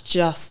that that's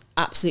just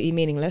absolutely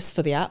meaningless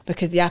for the app,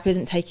 because the app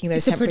isn't taking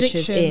those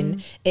temperatures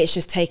in. It's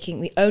just taking...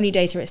 The only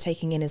data it's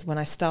taking in is when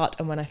I start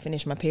and when I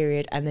finish my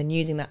period, and then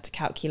using that to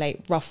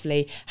calculate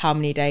roughly how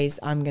many days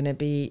I'm going to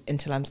be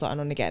until I'm starting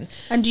on again.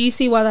 And do you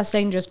see why that's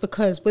dangerous?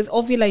 Because with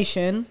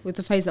ovulation, with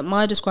the phase that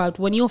Maya described,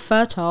 when you're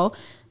fertile,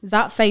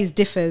 that phase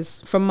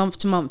differs from month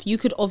to month. You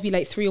could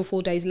ovulate 3 or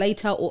 4 days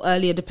later or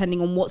earlier,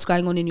 depending on what's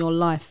going on in your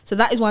life. So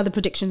that is why the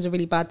predictions are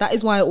really bad. That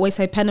is why I always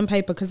say pen and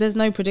paper, because there's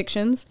no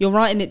predictions. You're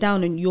writing it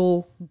down and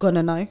you're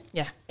gonna know.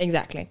 Yeah,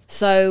 exactly.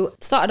 So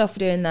started off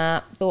doing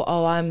that, thought,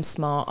 oh, I'm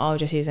smart, I'll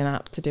just use an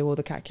app to do all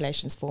the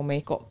calculations for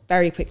me. Got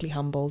very quickly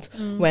humbled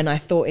when I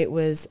thought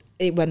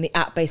when the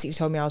app basically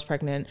told me I was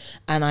pregnant,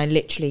 and I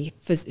literally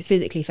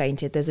physically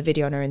fainted. There's a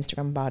video on her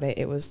Instagram about it.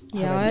 It was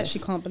horrendous. I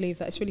actually can't believe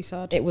that. It's really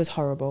sad. It was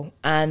horrible.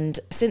 And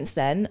since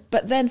then,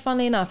 but then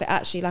funnily enough, it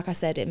actually, like I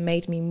said, it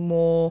made me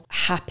more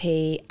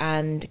happy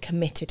and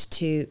committed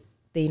to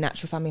the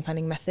natural family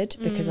planning method,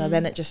 because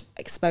then it just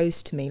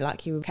exposed to me,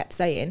 like you kept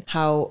saying,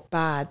 how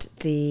bad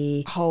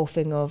the whole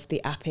thing of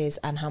the app is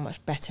and how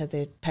much better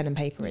the pen and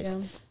paper is.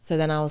 Yeah. So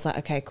then I was like,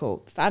 okay,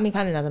 cool. Family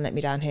planning hasn't let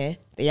me down here.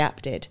 The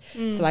app did.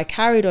 So I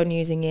carried on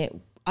using it,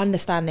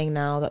 understanding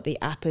now that the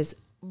app is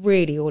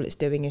really all it's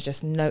doing is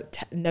just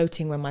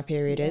noting when my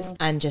period is,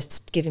 and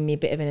just giving me a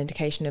bit of an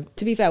indication of,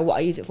 to be fair, what I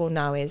use it for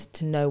now is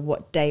to know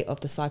what day of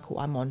the cycle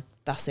I'm on.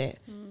 That's it.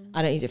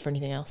 I don't use it for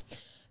anything else.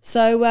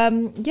 So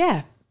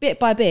bit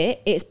by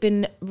bit, it's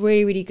been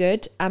really, really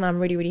good, and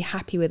I'm really, really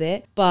happy with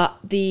it. But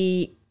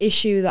the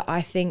issue that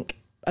I think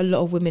a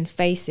lot of women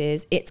face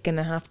is it's going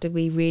to have to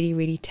be really,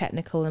 really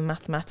technical and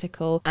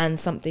mathematical, and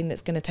something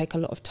that's going to take a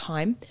lot of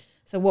time.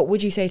 So what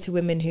would you say to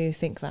women who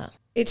think that?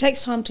 It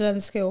takes time to learn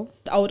the skill.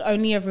 I would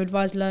only ever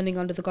advise learning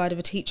under the guide of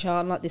a teacher,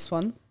 unlike this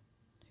one,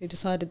 who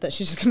decided that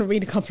she's just going to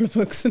read a couple of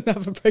books and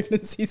have a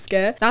pregnancy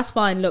scare. That's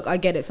fine. Look, I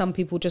get it. Some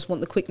people just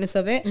want the quickness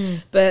of it.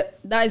 But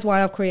that is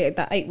why I've created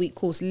that 8-week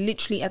course.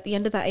 Literally at the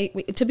end of that 8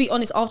 weeks, to be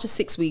honest, after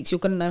 6 weeks, you're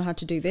going to know how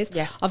to do this.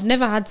 Yeah. I've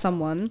never had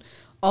someone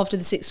after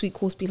the 6-week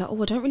course be like,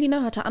 oh, I don't really know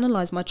how to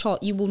analyse my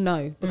chart. You will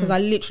know, because I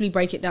literally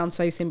break it down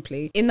so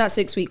simply. In that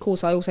 6-week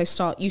course, I also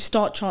start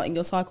charting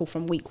your cycle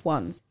from week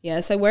 1. Yeah.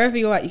 So wherever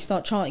you're at, you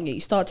start charting it.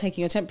 You start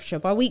taking your temperature.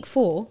 By week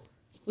 4,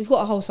 we've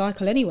got a whole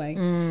cycle anyway.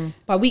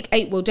 By week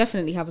 8, we'll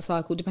definitely have a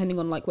cycle, depending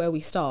on like where we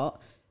start.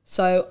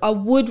 So I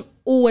would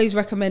always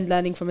recommend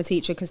learning from a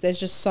teacher, because there's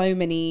just so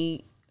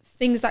many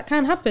things that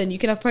can happen. You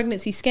can have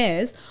pregnancy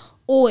scares,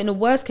 or in a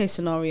worst case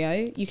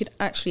scenario, you could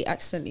actually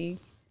accidentally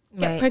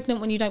get pregnant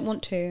when you don't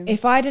want to.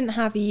 If I didn't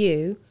have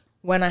you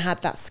when I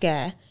had that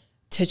scare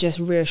to just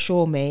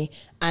reassure me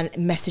and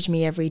message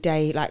me every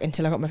day, like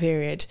until I got my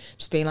period,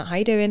 just being like, how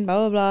you doing,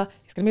 blah, blah, blah,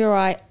 it's going to be all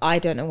right, I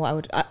don't know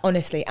what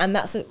honestly. And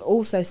that's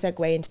also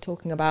segue into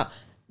talking about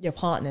your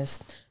partners.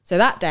 So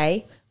that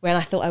day when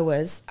I thought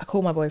I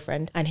called my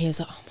boyfriend, and he was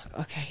like, oh my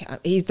God, okay.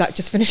 He's like,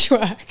 just finished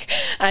work,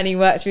 and he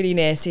works really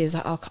near. So he was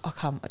like, I'll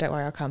come. Don't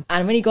worry, I'll come.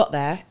 And when he got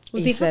there,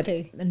 he said,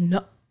 happy?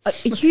 No,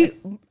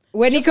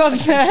 When he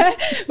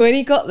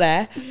got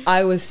there,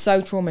 I was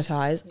so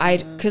traumatized.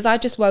 Because I'd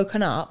just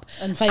woken up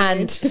and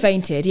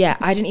fainted. Yeah,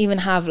 I didn't even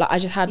have I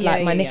just had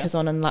my knickers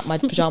on and like my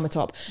pajama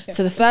top.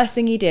 So the first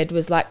thing he did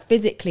was like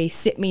physically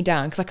sit me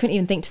down, because I couldn't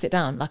even think to sit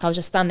down. Like I was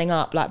just standing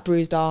up, like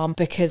bruised arm,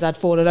 because I'd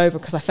fallen over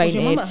because I fainted.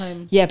 Was your mum at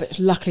home? Yeah, but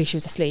luckily she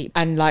was asleep,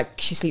 and like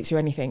she sleeps through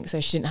anything,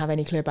 so she didn't have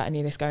any clue about any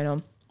of this going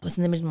on. I was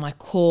in the middle of my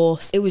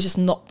course. It was just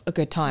not a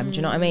good time. Do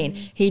you know what I mean?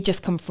 He'd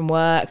just come from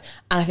work,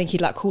 and I think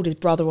he'd like called his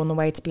brother on the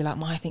way to be like,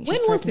 I think she's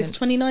pregnant. When was this?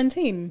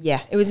 2019?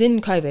 Yeah, it was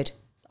in COVID.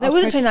 No, it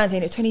wasn't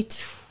 2019. It was 20.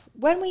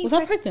 When were you? Was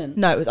I pregnant?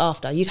 No, it was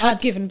after. I'd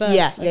given birth.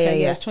 Yeah.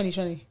 It was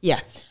 2020. Yeah.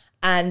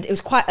 And it was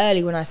quite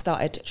early when I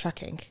started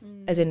tracking,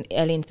 as in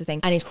early into the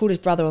thing. And he'd called his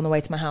brother on the way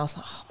to my house,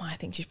 like, I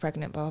think she's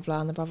pregnant, blah, blah, blah.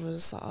 And the brother was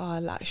just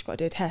like, she's got to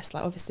do a test.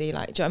 Like, obviously,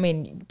 like, do you know what I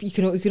mean? You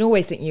can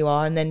always think you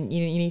are, and then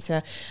you need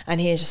to. And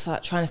he was just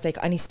like trying to stay,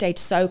 and he stayed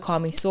so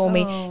calm. He saw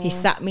me, he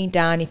sat me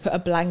down, he put a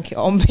blanket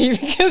on me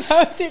because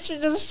I was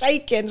literally just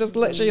shaking, just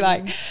literally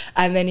like.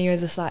 And then he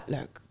was just like,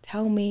 look,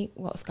 tell me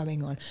what's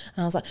going on.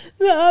 And I was like,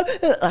 no,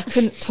 I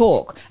couldn't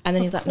talk. And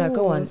then he's like, no,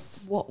 go on.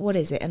 What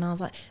is it? And I was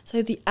like,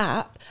 so the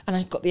app, and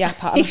I got the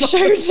app out and I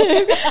showed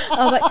him.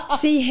 I was like,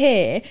 see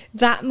here,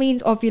 that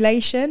means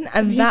ovulation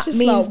and that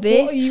means like,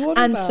 this. What are you on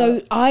and about?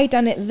 So I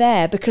done it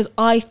there because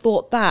I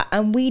thought that,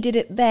 and we did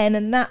it then,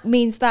 and that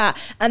means that.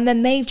 And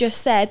then they've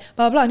just said,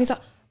 blah, blah, blah. And he's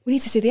like, we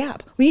need to see the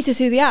app. We need to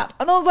see the app.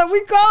 And I was like,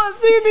 we can't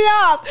see the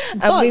app.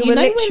 And but we were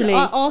literally...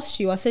 when I asked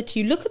you, I said to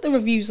you, look at the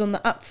reviews on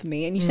the app for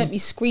me. And you sent me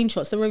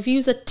screenshots. The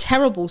reviews are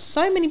terrible.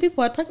 So many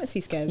people had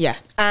pregnancy scares. Yeah.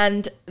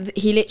 And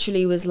he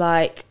literally was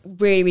like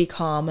really, really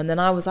calm. And then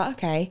I was like,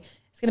 okay,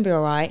 it's going to be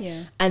all right.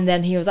 Yeah. And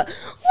then he was like, what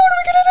are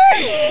we going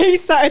to do? He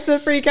started to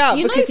freak out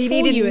because he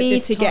needed me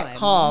to get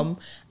calm.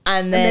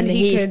 And then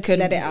he could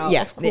let it out.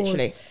 Yeah, of course.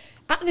 literally.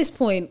 At this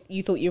point,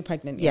 you thought you were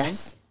pregnant.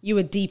 Yes. You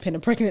were deep in a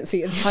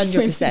pregnancy at this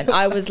 100%.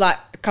 I was like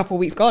a couple of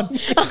weeks gone.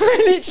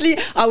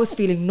 I was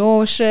feeling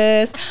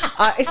nauseous.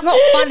 It's not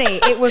funny.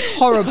 It was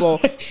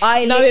horrible.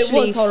 I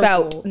literally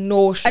felt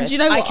nauseous. And do you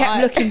know what? I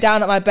kept looking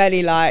down at my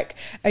belly like,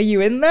 are you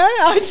in there?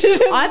 I feel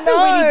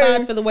really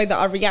bad for the way that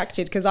I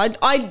reacted because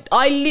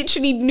I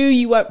literally knew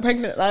you weren't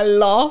pregnant and I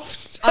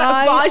laughed.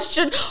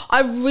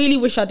 I really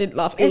wish I didn't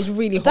laugh. It was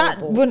really horrible.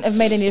 That wouldn't have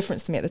made any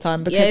difference to me at the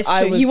time because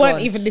I was you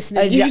weren't even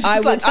listening. You I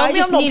was tell me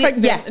I'm not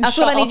pregnant. Yeah, that's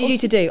what I needed you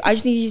to do. I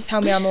just needed you to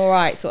tell me I'm all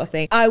right, sort of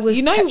thing. I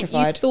was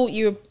petrified. You thought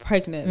you were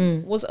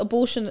pregnant. Was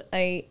abortion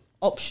a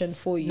option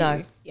for you?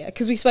 No. Yeah,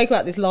 because we spoke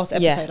about this last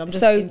episode. Yeah. I'm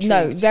just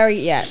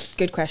intrigued.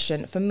 Good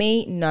question. For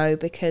me, no,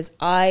 because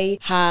I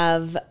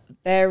have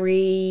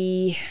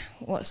very,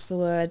 what's the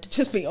word?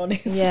 Just be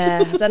honest.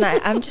 Yeah, I don't know.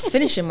 I'm just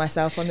finishing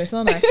myself on this,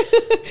 aren't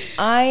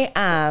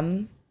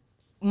I?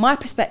 My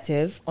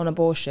perspective on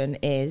abortion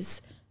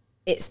is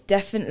it's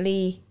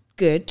definitely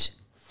good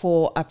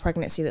for a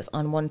pregnancy that's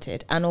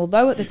unwanted. And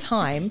although at the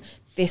time,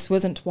 this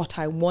wasn't what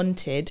I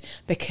wanted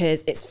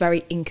because it's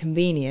very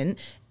inconvenient,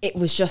 it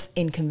was just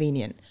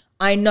inconvenient.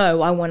 I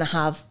know I want to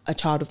have a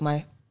child with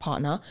my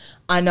partner.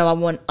 I know I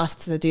want us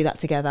to do that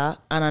together,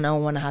 and I know I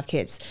want to have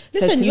kids.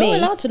 Listen, so you're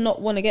allowed to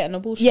not want to get an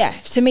abortion. Yeah,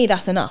 to me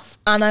that's enough.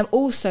 And I'm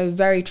also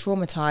very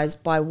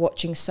traumatized by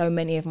watching so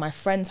many of my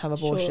friends have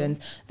abortions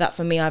that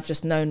for me I've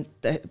just known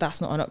that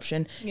that's not an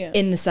option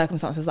in the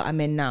circumstances that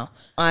I'm in now.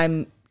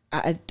 I'm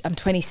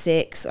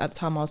 26. At the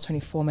time I was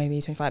 24,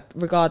 maybe 25.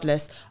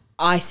 Regardless,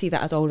 I see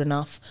that as old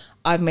enough.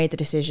 I've made the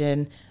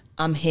decision.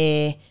 I'm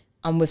here.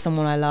 I'm with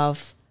someone I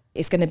love.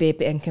 It's going to be a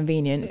bit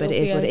inconvenient, but it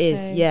is what it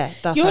is. Yeah,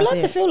 that's you're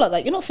allowed to feel like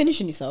that. You're not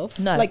finishing yourself.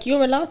 No. Like,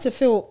 you're allowed to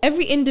feel,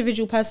 every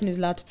individual person is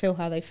allowed to feel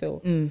how they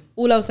feel.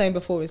 All I was saying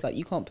before is like,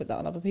 you can't put that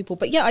on other people.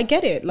 But yeah, I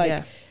get it.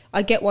 Like,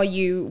 I get why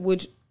you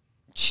would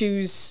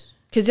choose.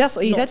 Because that's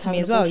what you said to me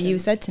as well. You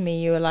said to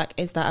me, you were like,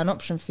 is that an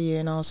option for you?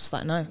 And I was just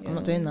like, no, I'm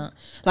not doing that.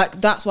 Like,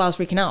 that's why I was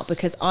freaking out,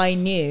 because I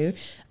knew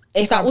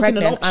if I'm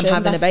pregnant, I'm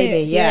having a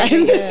baby. Yeah.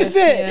 This is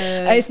it.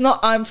 Yeah. It's not,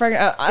 I'm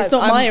pregnant. It's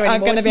not Maya anymore.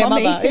 I'm going to be a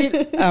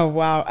mother. Oh,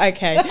 wow.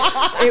 Okay.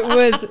 It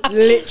was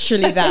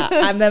literally that.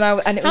 And then it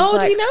was how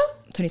old are you now?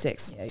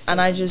 26. Yeah, and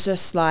I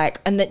just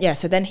like, and then,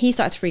 so then he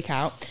started to freak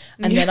out.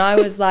 And then I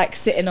was like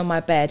sitting on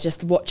my bed,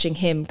 just watching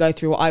him go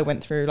through what I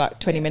went through like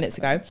 20 minutes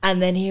ago.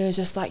 And then he was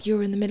just like,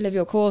 you're in the middle of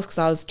your course. Cause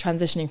I was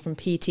transitioning from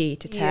PT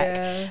to tech.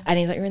 Yeah. And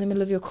he's like, you're in the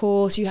middle of your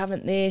course. You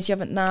haven't this, you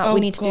haven't that.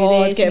 We need to do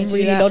this. Getting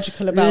really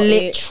logical about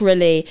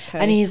literally. Okay.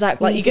 And he's like,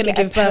 we need to get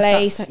a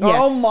place. Yeah.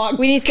 Oh my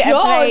we need to get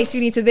a place. We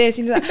need to this.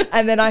 We need to that.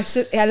 And then I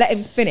let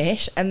him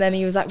finish. And then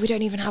he was like, we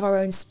don't even have our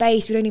own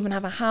space. We don't even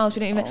have a house.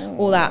 We don't even,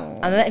 all that.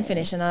 And I let him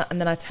finish. And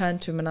then I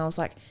turned to him and I was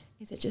like,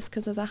 is it just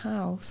because of the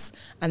house?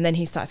 And then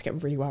he started to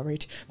get really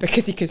worried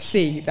because he could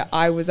see that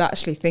I was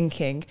actually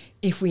thinking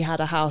if we had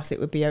a house, it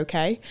would be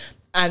okay.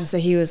 And so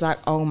he was like,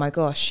 oh my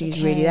gosh,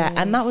 she's really there.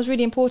 And that was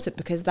really important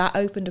because that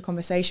opened a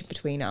conversation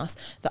between us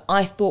that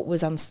I thought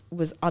was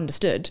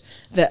understood,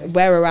 that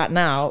where we're at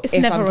now, it's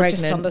if never I'm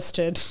pregnant, just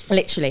understood.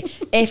 Literally,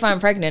 if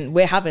I'm pregnant,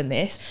 we're having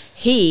this.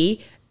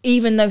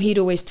 Even though he'd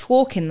always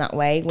talk in that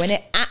way, when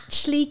it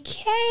actually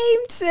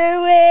came to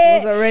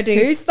it, was already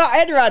who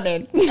started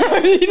running?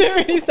 No, he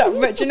didn't really start,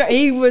 but you know,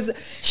 he was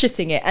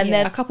shitting it. And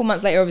then a couple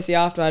months later, obviously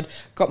after I'd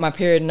got my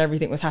period and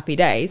everything was happy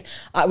days,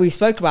 we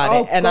spoke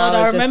about it. And God,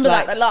 I remember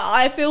that. Like,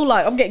 I feel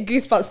like I'm getting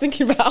goosebumps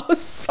thinking about it. I was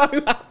so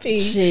happy.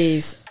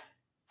 Jeez.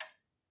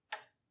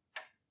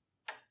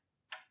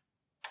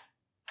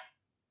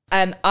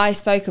 And I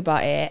spoke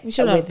about it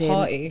with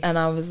him, and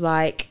I was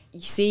like,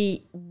 you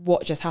see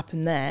what just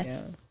happened there?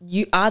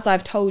 Yeah. As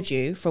I've told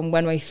you from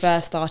when we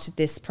first started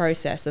this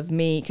process of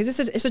me, because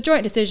it's a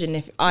joint decision.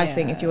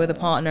 If you're the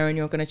partner and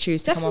you're going to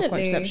choose to come off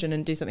contraception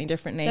and do something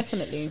differently,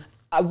 definitely.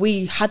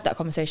 We had that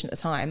conversation at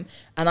the time,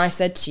 and I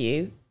said to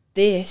you,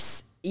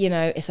 this,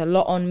 it's a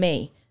lot on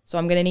me. So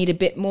I'm going to need a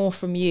bit more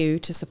from you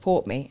to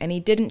support me. And he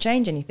didn't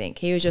change anything.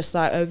 He was just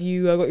like, have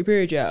you got your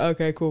period yet?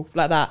 Okay, cool.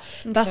 Like that.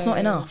 Okay. That's not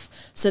enough.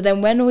 So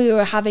then when we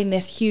were having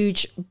this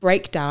huge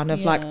breakdown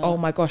of like, oh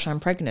my gosh, I'm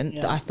pregnant,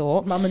 that I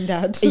thought. Mum and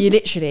dad. You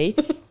literally,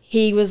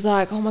 he was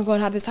like, oh my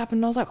God, how did this happen?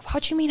 And I was like, how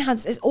do you mean how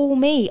this? It's all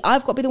me.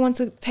 I've got to be the one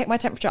to take my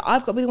temperature.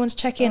 I've got to be the one to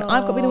check in.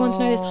 I've got to be the one to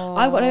know this.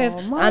 I've got to know this.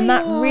 And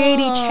that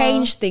really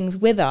changed things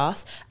with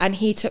us. And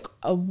he took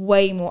a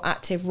way more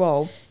active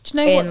role do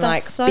you know in what?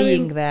 That's like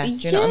being there. Do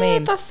you know what I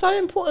mean? That's so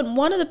important.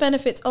 One of the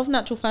benefits of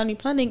natural family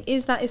planning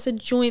is that it's a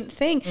joint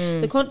thing.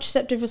 The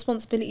contraceptive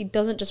responsibility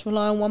doesn't just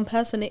rely on one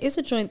person. It is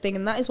a joint thing.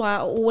 And that is why I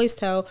always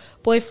tell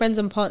boyfriends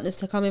and partners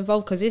to come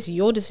involved, because it's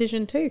your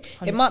decision too.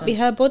 100%. It might be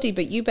her body,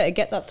 but you better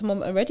get that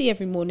thermometer ready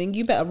every morning.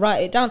 You better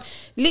write it down.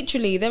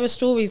 Literally, there are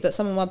stories that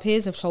some of my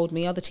peers have told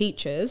me, other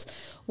teachers,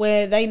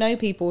 where they know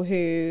people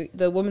who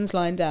the woman's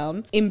lying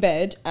down in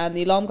bed and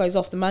the alarm goes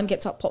off, the man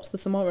gets up, pops the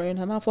thermometer in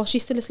her mouth while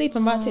she's still asleep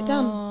and writes it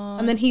down,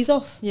 and then he's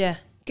off. Yeah,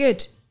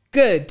 good.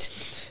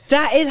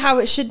 That is how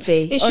it should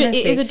be. It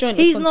is a joint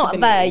He's not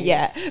there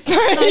yet.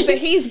 No, but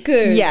he's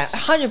good. Yeah,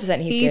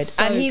 100% he's good.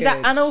 So and he's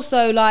good. and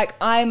also like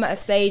I'm at a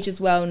stage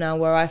as well now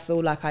where I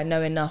feel like I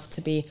know enough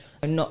to be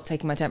not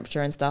taking my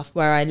temperature and stuff,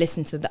 where I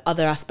listen to the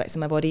other aspects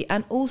of my body.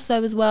 And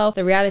also as well,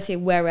 the reality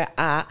of where we're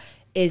at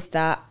is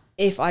that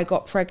if I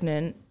got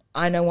pregnant,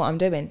 I know what I'm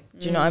doing.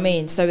 Do you know what I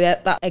mean? So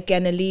that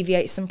again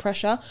alleviates some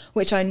pressure,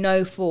 which I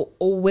know for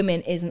all women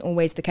isn't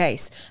always the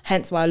case.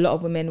 Hence why a lot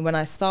of women, when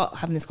I start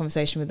having this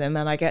conversation with them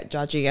and I get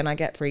judgy and I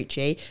get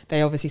preachy,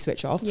 they obviously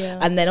switch off. Yeah.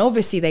 And then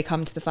obviously they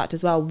come to the fact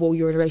as well, well,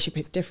 your relationship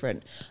is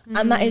different.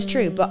 And that is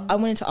true. But I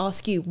wanted to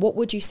ask you, what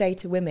would you say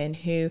to women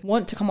who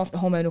want to come off the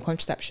hormonal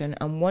contraception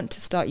and want to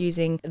start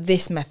using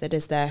this method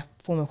as their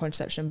form of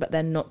contraception, but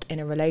they're not in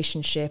a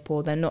relationship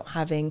or they're not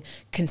having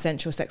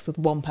consensual sex with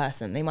one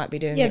person? They might be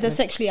doing they're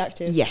sexually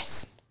active.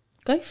 Yes.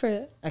 Go for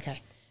it. Okay.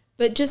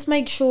 But just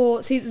make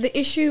sure, see, the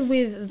issue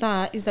with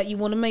that is that you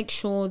want to make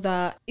sure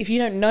that if you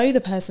don't know the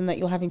person that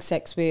you're having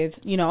sex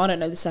with, you know, I don't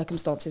know the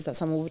circumstances that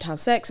someone would have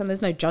sex, and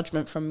there's no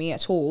judgment from me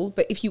at all.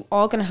 But if you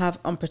are going to have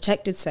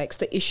unprotected sex,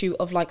 the issue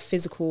of like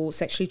physical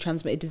sexually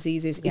transmitted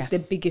diseases is the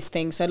biggest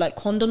thing. So like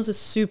condoms are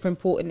super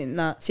important in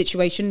that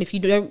situation. If you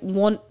don't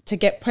want to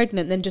get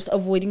pregnant, then just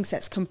avoiding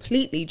sex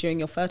completely during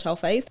your fertile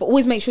phase. But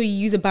always make sure you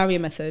use a barrier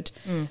method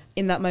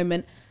in that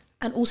moment.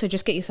 And also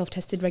just get yourself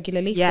tested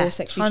regularly for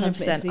sexually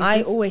transmitted diseases.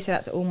 I always say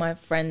that to all my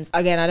friends.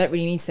 Again, I don't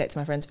really need to say it to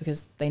my friends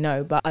because they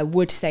know, but I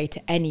would say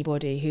to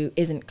anybody who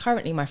isn't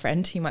currently my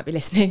friend, who might be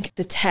listening,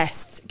 the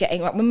tests,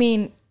 getting, like when me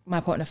and my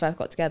partner first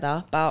got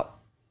together, about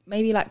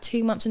maybe like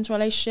 2 months into a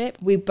relationship,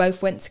 we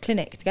both went to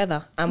clinic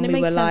together and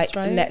we were like,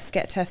 let's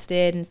get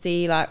tested and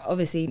see, like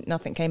obviously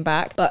nothing came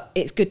back, but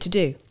it's good to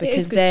do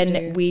because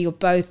then we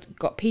both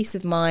got peace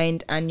of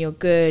mind and you're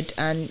good.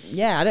 And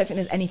yeah, I don't think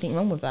there's anything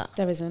wrong with that.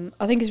 There isn't.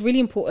 I think it's really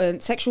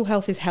important. Sexual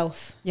health is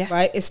health,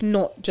 right? It's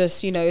not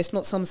just, you know, it's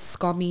not some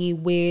scummy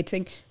weird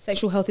thing.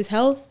 Sexual health is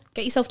health.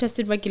 Get yourself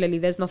tested regularly.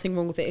 There's nothing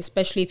wrong with it,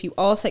 especially if you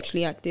are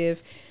sexually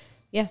active.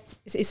 Yeah,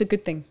 it's a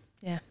good thing.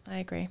 Yeah, I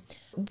agree.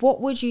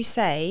 What would you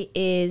say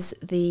is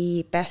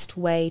the best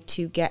way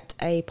to get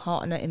a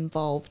partner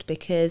involved?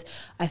 Because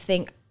I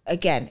think,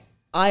 again,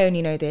 I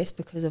only know this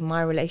because of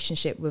my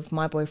relationship with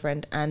my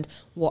boyfriend and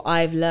what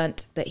I've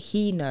learnt that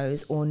he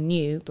knows or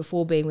knew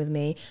before being with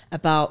me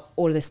about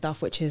all of this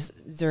stuff, which is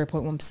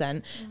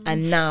 0.1%.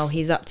 And now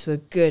he's up to a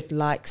good,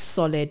 like,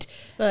 solid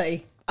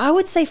 30. I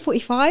would say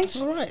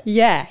 45. All right.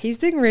 Yeah, he's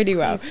doing really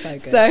well.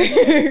 He's so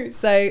good.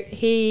 So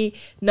he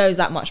knows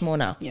that much more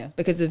now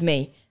because of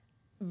me.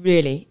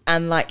 Really.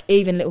 And like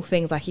even little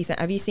things like he said,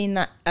 have you seen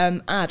that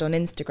ad on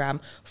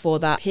Instagram for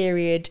that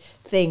period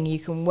thing you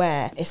can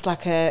wear? It's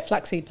like a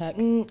flaxseed pack.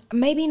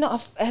 Maybe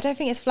not I don't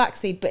think it's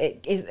flaxseed, but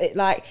it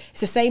like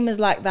it's the same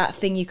as like that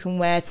thing you can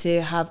wear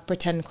to have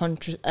pretend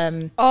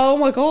oh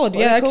my god,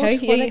 yeah, okay.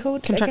 What are they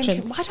called?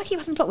 Contractions. Why do I keep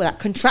having a plot with that?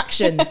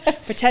 Contractions.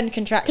 Pretend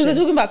contractions. Because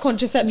we're talking about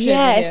contraception.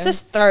 Yeah, it's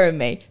just throwing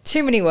me.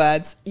 Too many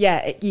words.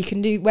 Yeah, you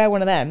can wear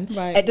one of them.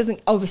 Right. It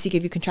doesn't obviously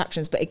give you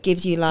contractions, but it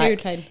gives you like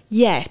period pain.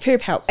 Yeah, it's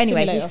period help.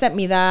 Anyway, Simulator. he sent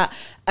me that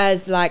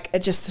as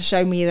like just to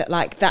show me that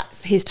like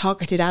that's his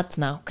targeted ads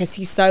now because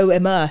he's so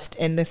immersed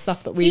in the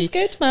stuff that we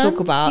talk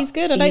about. He's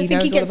good. I don't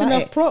think he gets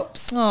enough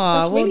props. Oh,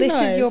 well, really this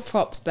nice. is your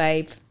props,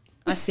 babe.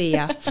 I see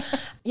ya.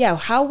 Yeah,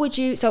 how would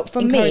you... So for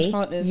encourage me,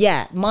 partners.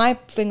 Yeah, my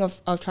thing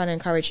of trying to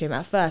encourage him,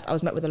 at first, I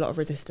was met with a lot of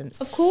resistance.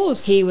 Of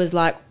course. He was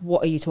like,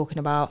 what are you talking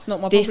about? It's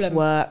not my this problem. This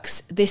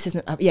works.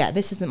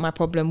 This isn't my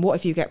problem. What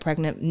if you get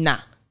pregnant? Nah,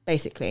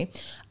 basically.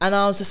 And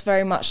I was just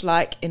very much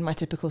like, in my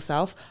typical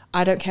self,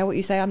 I don't care what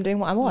you say, I'm doing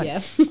what I want.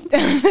 Yeah.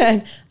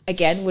 And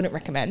again, wouldn't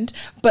recommend.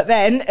 But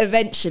then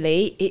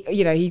eventually,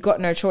 he got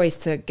no choice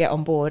to get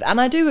on board. And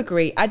I do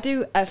agree.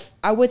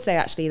 I would say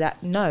actually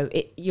that no,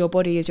 your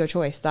body is your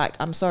choice. Like,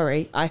 I'm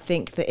sorry. I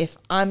think that if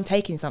I'm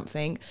taking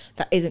something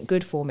that isn't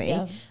good for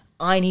me,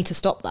 I need to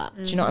stop that.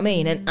 Do you know what I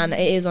mean? And it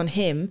is on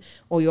him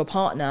or your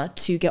partner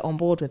to get on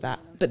board with that.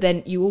 But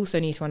then you also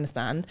need to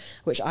understand,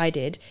 which I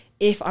did,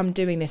 if I'm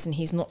doing this and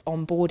he's not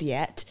on board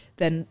yet,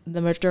 then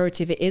the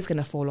majority of it is going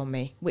to fall on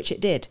me, which it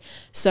did.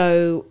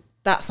 So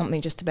that's something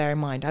just to bear in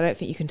mind. I don't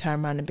think you can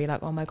turn around and be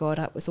like, oh my God,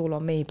 it was all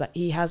on me. But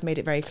he has made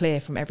it very clear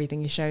from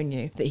everything he's shown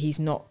you that he's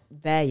not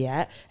there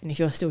yet. And if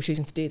you're still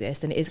choosing to do this,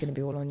 then it is going to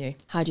be all on you.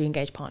 How do you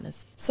engage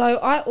partners? So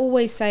I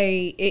always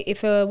say,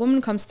 if a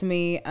woman comes to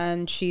me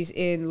and she's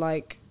in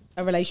like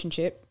a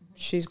relationship,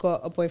 she's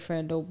got a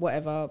boyfriend or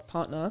whatever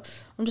partner,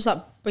 I'm just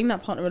like, bring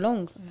that partner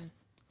along.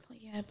 Like,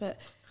 yeah, but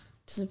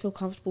doesn't feel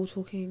comfortable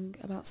talking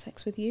about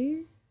sex with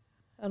you.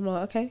 I'm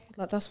like, okay,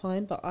 like that's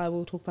fine, but I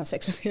will talk about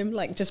sex with him.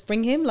 Like, just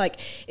bring him. Like,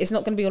 it's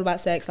not going to be all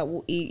about sex. Like,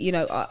 we'll eat, you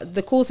know,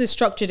 the course is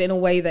structured in a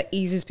way that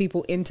eases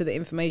people into the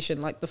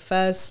information. Like, the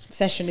first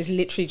session is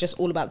literally just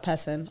all about the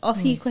person,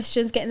 asking you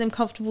questions, getting them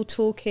comfortable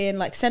talking,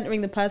 like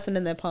centering the person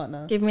and their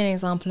partner. Give me an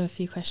example of a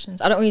few questions.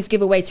 I don't want you to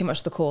give away too much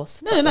of the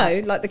course. No.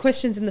 Like, the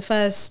questions in the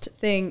first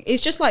thing is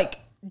just like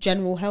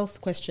general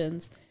health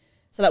questions.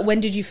 So, like,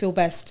 when did you feel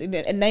best?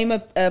 And name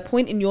a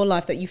point in your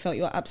life that you felt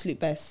your absolute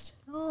best.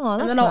 Oh,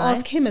 that's and then I'll nice.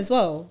 ask him as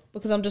well,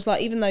 because I'm just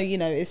like, even though, you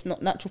know, it's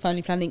not, natural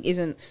family planning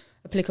isn't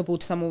applicable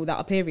to someone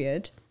without a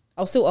period,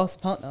 I'll still ask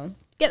the partner.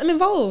 Get them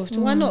involved.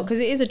 Why not? Because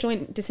it is a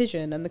joint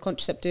decision and the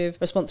contraceptive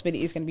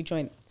responsibility is going to be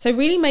joint. So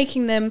really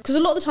making them, because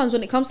a lot of the times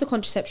when it comes to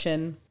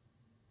contraception,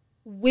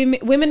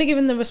 women are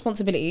given the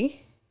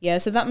responsibility. Yeah,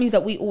 so that means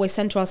that we always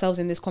center ourselves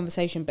in this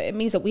conversation, but it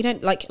means that we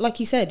don't, like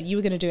you said, you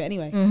were going to do it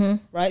anyway,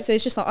 right? So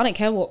it's just like, I don't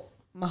care what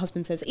my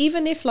husband says,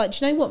 even if, like,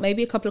 do you know what,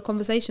 maybe a couple of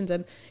conversations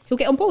and he'll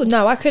get on board.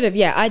 No, I could have,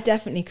 I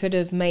definitely could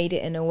have made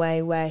it in a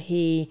way where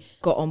he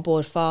got on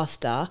board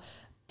faster,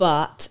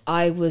 but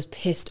I was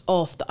pissed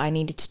off that I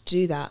needed to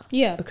do that.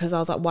 Yeah. Because I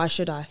was like, why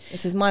should I?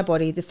 This is my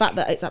body. The fact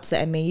that it's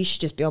upsetting me, you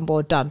should just be on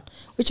board, done.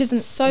 Which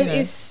isn't, so,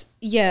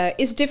 you know.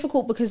 It's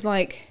difficult because,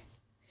 like,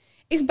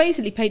 it's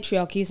basically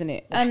patriarchy, isn't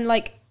it? And,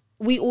 like,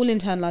 we all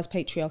internalize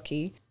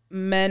patriarchy.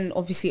 Men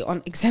obviously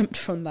aren't exempt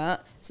from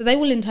that, so they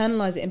will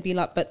internalize it and be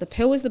like, but the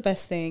pill is the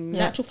best thing.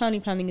 Natural family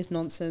planning is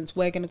nonsense,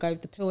 we're going to go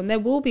with the pill. And there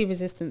will be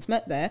resistance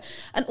met there,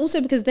 and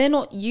also because they're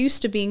not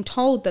used to being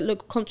told that,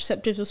 look,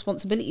 contraceptive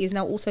responsibility is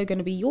now also going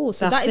to be yours.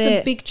 So that is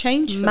a big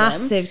change for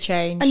massive them.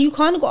 Change. And you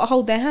kind of got to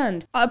hold their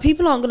hand.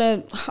 People aren't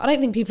going to, I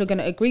don't think people are going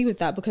to agree with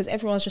that, because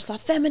everyone's just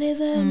like,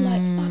 feminism,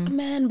 like, fuck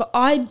men. But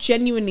I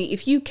genuinely,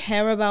 if you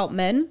care about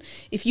men,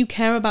 if you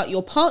care about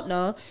your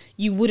partner,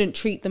 you wouldn't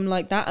treat them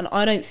like that. And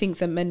I don't think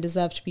that men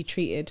deserve to be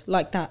treated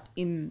like that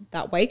in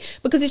that way,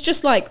 because it's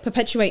just like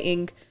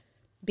perpetuating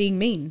being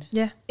mean,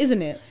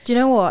 isn't it? Do you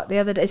know what, the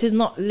other day, this is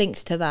not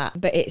linked to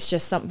that, but it's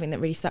just something that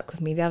really stuck with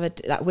me the other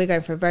day. Like, we're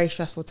going for a very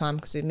stressful time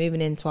because we're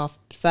moving into our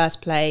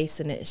first place,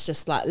 and it's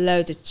just like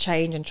loads of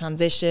change and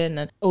transition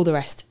and all the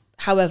rest.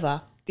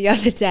 However, the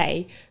other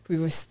day we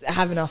were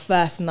having our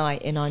first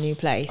night in our new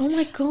place. Oh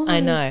my God.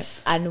 I know.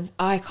 And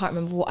I can't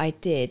remember what I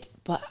did,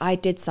 but I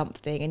did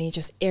something and he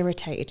just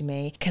irritated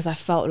me because I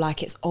felt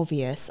like it's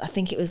obvious. I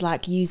think it was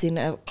like using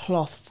a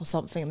cloth for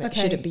something that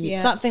shouldn't be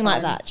used. Something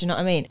like that. Do you know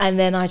what I mean? And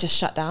then I just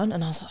shut down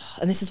and I was like,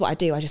 and this is what I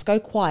do. I just go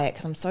quiet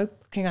because I'm so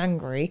fucking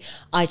angry.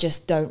 I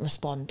just don't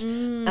respond.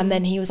 And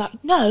then he was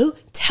like, no,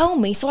 tell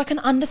me so I can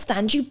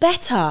understand you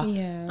better.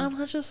 Yeah. And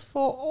I just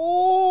thought,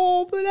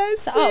 oh,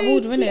 bless him. Out of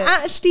order, isn't He it?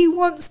 actually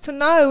wants to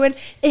know. And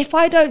if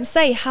I don't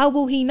say, how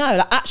will he know?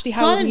 Like, actually,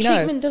 how will he know? Silent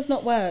treatment does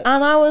not work.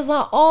 And I was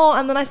like, oh,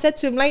 and then I said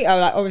to him later,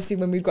 like, obviously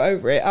when we got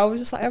over it, I was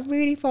just like, I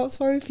really felt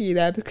sorry for you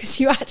there because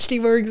you actually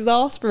were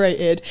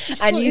exasperated.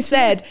 And you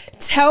said,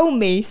 tell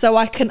me so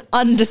I can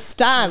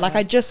understand. Like,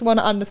 I just want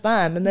to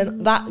understand. And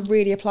then that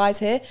really applies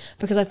here,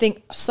 because I think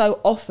so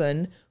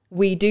often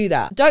we do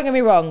that. Don't get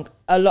me wrong,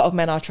 a lot of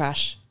men are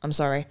trash. I'm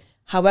sorry.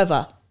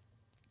 However,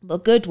 the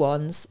good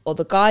ones, or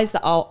the guys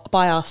that are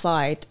by our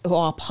side, who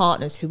are our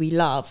partners, who we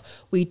love,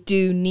 we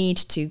do need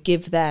to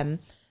give them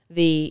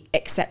the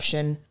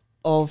exception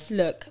of,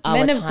 look,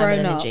 men have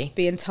grown up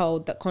being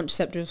told that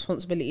contraceptive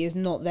responsibility is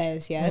not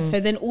theirs, so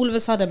then all of a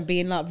sudden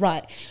being like,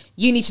 right,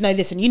 you need to know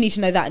this and you need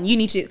to know that and you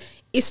need to,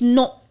 it's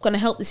not going to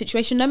help the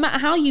situation. No matter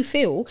how you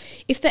feel,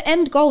 if the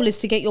end goal is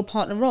to get your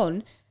partner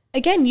on,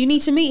 again, you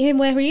need to meet him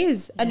where he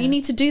is, and you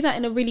need to do that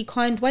in a really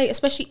kind way,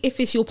 especially if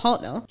it's your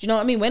partner. Do you know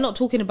what I mean? We're not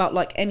talking about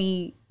like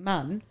any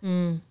man.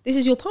 This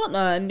is your partner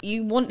and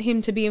you want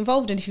him to be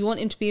involved, and if you want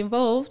him to be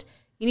involved,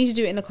 you need to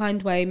do it in a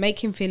kind way,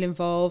 make him feel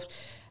involved,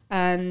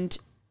 and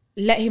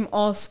let him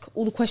ask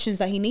all the questions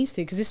that he needs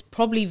to, because it's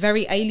probably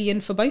very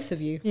alien for both of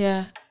you.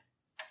 Yeah.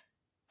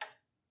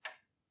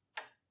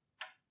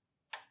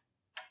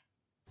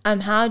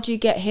 And how do you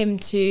get him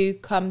to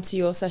come to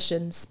your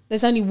sessions?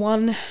 There's only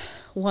one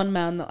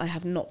man that I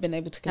have not been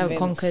able to convince.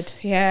 Haven't conquered.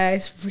 Yeah,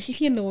 it's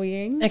really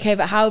annoying. Okay,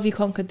 but how have you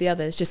conquered the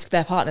others? Just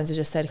their partners have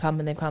just said come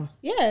and they've come?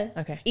 Yeah.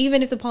 Okay.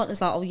 Even if the partner's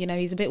like, oh, you know,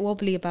 he's a bit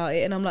wobbly about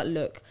it. And I'm like,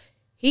 look,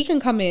 he can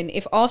come in.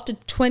 If after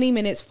 20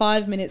 minutes,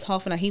 5 minutes,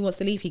 half an hour, he wants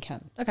to leave, he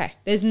can. Okay.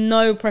 There's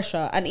no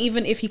pressure. And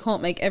even if he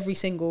can't make every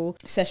single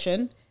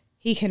session,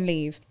 he can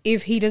leave.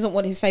 If he doesn't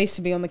want his face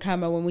to be on the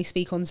camera when we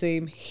speak on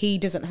Zoom, he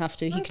doesn't have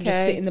to. He can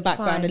just sit in the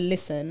background and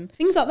listen.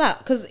 Things like that.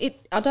 Because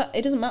it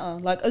doesn't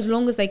matter. Like, as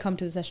long as they come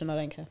to the session, I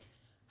don't care.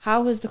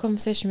 How has the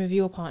conversation with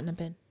your partner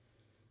been?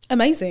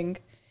 Amazing.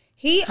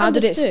 How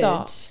did it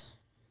start?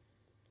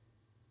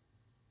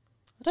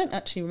 I don't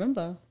actually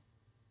remember.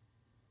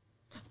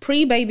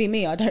 Pre-baby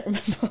me, I don't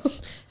remember.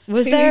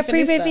 Was there a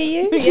pre-baby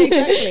you? Yeah,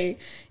 exactly.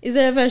 Is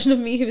there a version of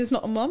me who is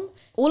not a mum?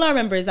 All I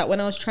remember is that when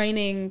I was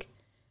training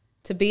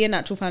to be a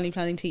natural family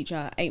planning teacher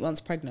at 8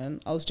 months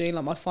pregnant, I was doing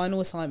like my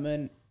final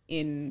assignment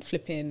in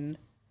flipping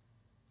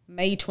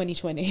May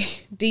 2020,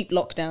 deep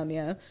lockdown,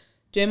 yeah.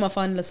 Doing my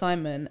final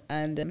assignment,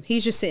 and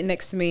he's just sitting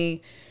next to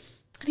me,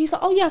 and he's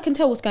like, oh yeah, I can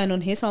tell what's going on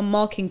here. So I'm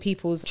marking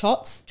people's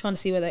charts, trying to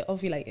see where they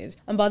ovulated.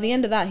 And by the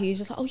end of that, he's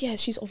just like, oh yeah,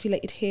 she's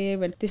ovulated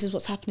here, and this is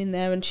what's happening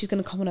there, and she's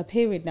going to come on her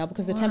period now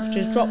because the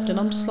temperature's dropped. And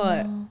I'm just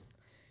like,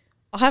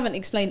 I haven't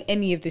explained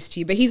any of this to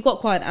you, but he's got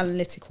quite an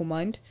analytical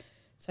mind.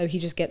 So he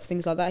just gets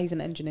things like that. He's an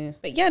engineer.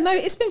 But yeah, no,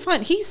 it's been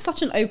fine. He's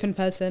such an open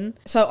person.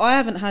 So I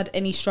haven't had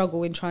any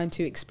struggle in trying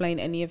to explain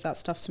any of that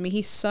stuff to me.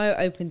 He's so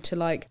open to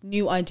like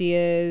new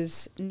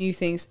ideas, new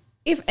things.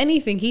 If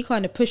anything, he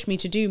kind of pushed me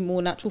to do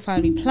more natural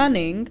family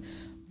planning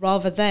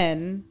rather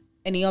than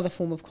any other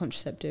form of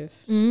contraceptive.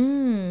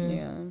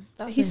 Yeah.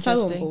 He's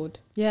so on board.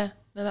 Yeah,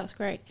 no, that's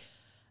great.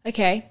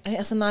 Okay, I think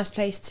that's a nice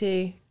place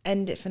to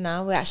end it for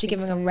now. We're actually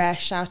giving a rare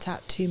shout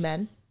out to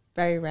men.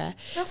 Very rare.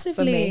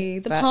 Massively.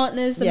 The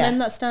partners, the men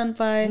that stand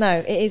by. No,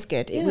 it is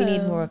good. Yeah. We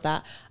need more of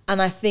that.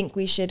 And I think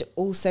we should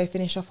also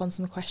finish off on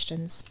some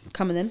questions.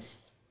 Coming in.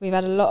 We've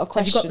had a lot of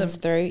questions. Have you got them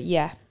through?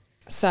 Yeah.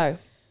 So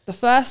the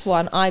first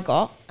one I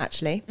got,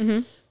 actually,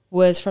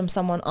 was from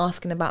someone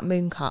asking about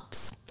moon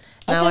cups.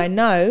 Now, I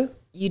know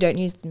you don't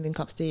use the moon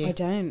cups, do you? I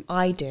don't.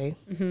 I do.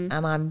 And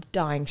I'm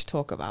dying to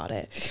talk about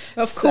it.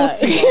 Of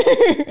course.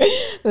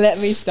 Let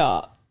me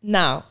start.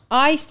 Now,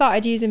 I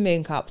started using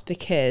moon cups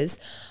because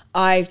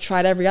I've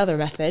tried every other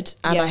method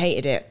and I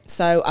hated it.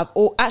 So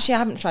actually I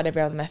haven't tried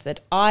every other method.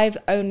 I've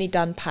only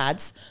done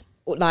pads,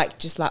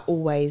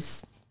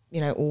 always,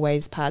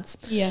 always pads.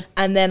 Yeah.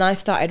 And then I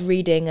started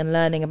reading and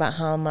learning about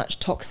how much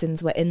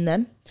toxins were in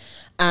them.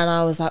 And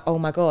I was like, oh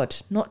my God,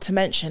 not to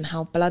mention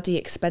how bloody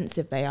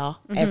expensive they are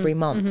every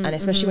month. And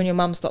especially when your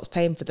mum stops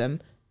paying for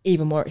them,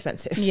 even more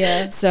expensive.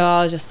 Yeah. So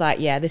I was just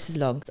like, yeah, this is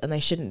long and they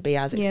shouldn't be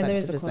as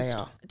expensive as they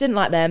are. Didn't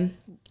like them.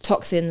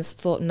 Toxins,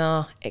 thought,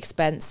 nah,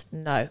 expense,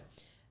 no.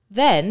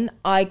 Then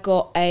I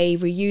got a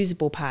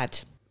reusable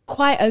pad.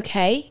 Quite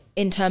okay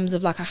in terms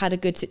of like I had a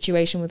good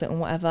situation with it and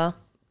whatever,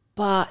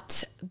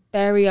 but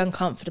very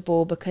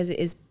uncomfortable because it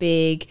is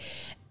big.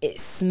 It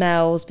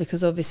smells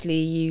because obviously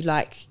you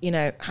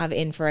have it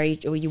in for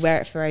age or you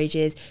wear it for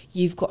ages.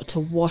 You've got to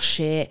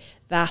wash it.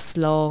 That's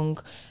long.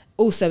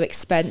 Also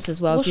expense as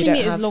well. Washing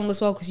it is long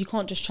as well because you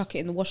can't just chuck it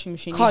in the washing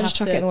machine. Can't just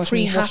chuck it in the washing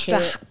machine. You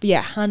have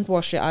to hand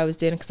wash it. I was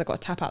doing because I got a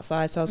tap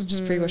outside, so I was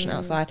just pre-washing it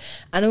outside.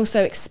 And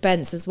also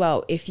expense as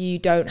well. If you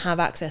don't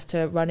have access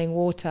to running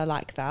water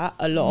like that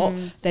a lot,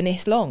 then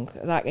it's long.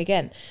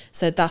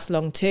 So that's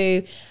long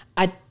too.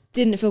 I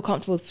didn't feel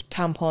comfortable with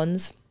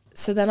tampons.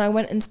 So then I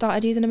went and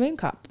started using a moon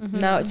cup.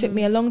 Now it took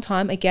me a long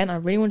time. Again, I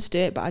really wanted to do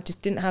it, but I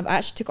just didn't have. I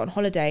actually took it on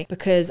holiday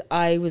because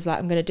I was like,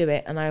 I'm going to do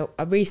it. And I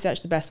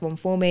researched the best one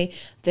for me.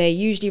 They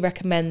usually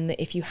recommend that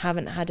if you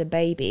haven't had a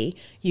baby,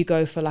 you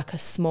go for like a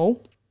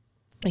small.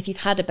 If you've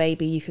had a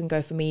baby, you can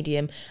go for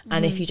medium.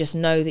 And if you just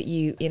know that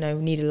you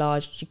need a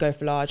large, you go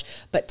for large.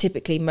 But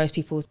typically most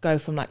people go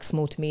from like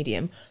small to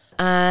medium.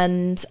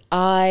 And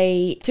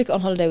I took it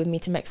on holiday with me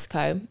to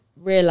Mexico.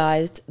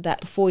 Realised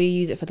that before you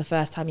use it for the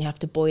first time you have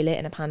to boil it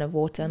in a pan of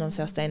water, and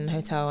obviously I was staying in a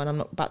hotel and I'm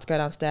not about to go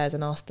downstairs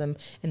and ask them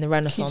in the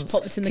Renaissance,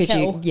 pop this in the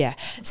kettle?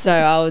 So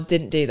I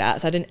didn't do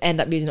that, so I didn't end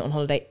up using it on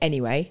holiday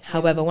anyway.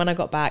 However, when I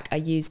got back I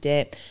used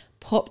it,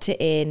 popped it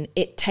in.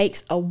 It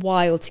takes a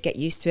while to get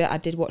used to it. I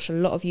did watch a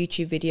lot of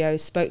YouTube videos,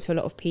 spoke to a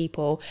lot of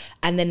people,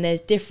 and then there's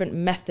different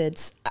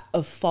methods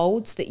of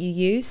folds that you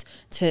use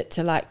to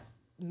like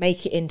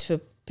make it into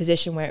a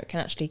position where it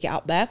can actually get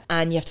up there,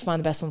 and you have to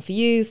find the best one for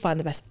you, find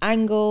the best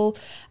angle.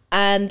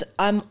 And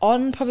I'm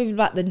on probably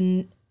like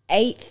the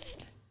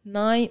 8th,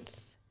 9th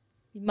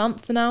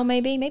month now,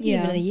 maybe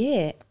even a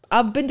year.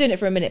 I've been doing it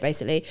for a minute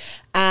basically,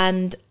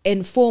 and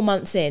in 4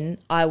 months in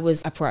I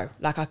was a pro.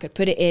 Like I could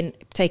put it in,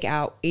 take it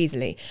out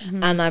easily.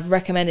 And I've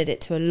recommended it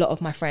to a lot of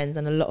my friends,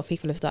 and a lot of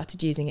people have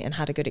started using it and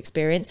had a good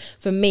experience.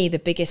 For me, the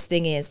biggest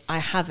thing is I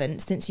haven't,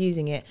 since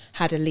using it,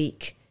 had a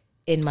leak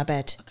in my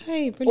bed.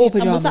 Okay, brilliant.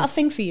 And was that a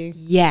thing for you?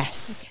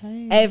 Yes.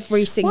 Okay.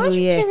 Every single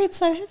year. Why is your period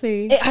so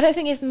heavy? I don't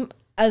think it's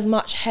as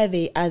much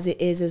heavy as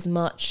it is as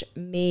much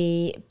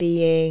me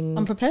being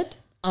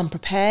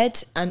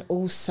unprepared. And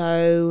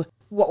also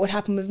what would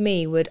happen with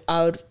me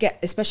I would get,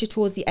 especially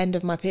towards the end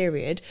of my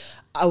period,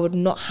 I would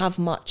not have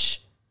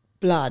much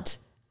blood.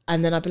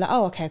 And then I'd be like,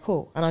 oh, okay,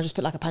 cool. And I'll just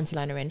put like a panty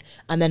liner in.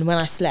 And then when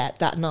I slept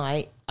that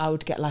night, I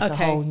would get like a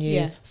whole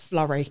new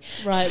flurry.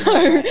 Right.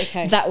 So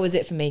that was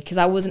it for me, because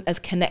I wasn't as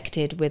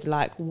connected with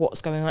like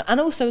what's going on.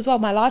 And also as well,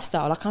 my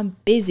lifestyle, like I'm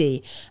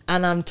busy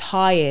and I'm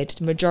tired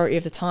the majority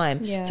of the time.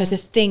 Yeah. So to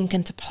think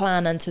and to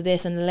plan and to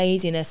this and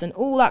laziness and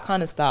all that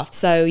kind of stuff.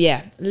 So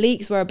yeah,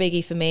 leaks were a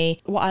biggie for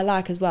me. What I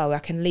like as well, I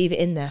can leave it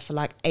in there for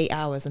like 8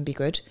 hours and be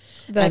good.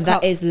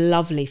 That is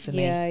lovely for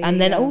me.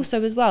 And then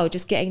also as well,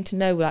 just getting to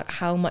know like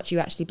how much you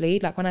actually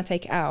bleed. Like when I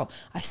take it out,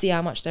 I see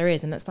how much there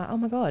is, and it's like, oh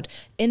my God,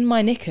 in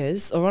my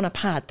knickers or or on a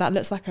pad, that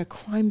looks like a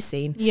crime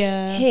scene.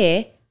 Yeah.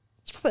 Here,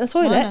 just pop it in the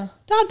toilet, Minor.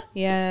 done.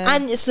 Yeah.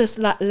 And it's just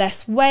like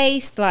less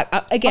waste. Like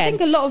again, I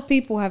think a lot of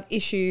people have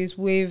issues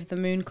with the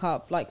moon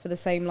cup, like for the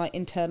same like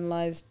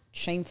internalized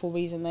shameful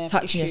reason they have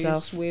touching issues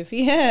yourself with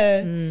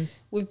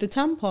with the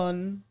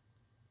tampon.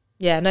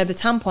 Yeah, no, the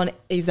tampon,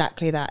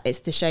 exactly that. It's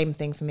the shame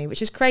thing for me,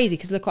 which is crazy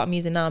because look what I'm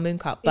using now, a moon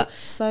cup. But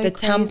so the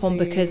tampon,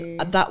 because crazy.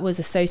 that was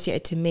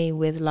associated to me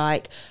with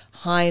like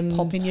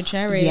popping your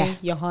cherry,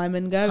 your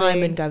hymen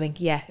going.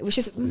 Yeah, which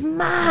is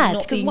mad.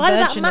 Not Because being why does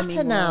that virgin matter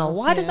anymore. now?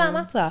 Why does that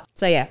matter?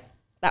 So yeah,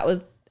 that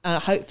was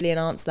hopefully an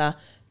answer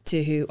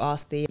to who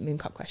asked the moon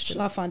cup question.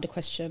 Shall I find a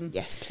question?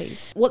 Yes,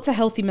 please. What's a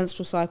healthy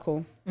menstrual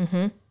cycle?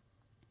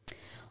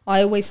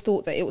 I always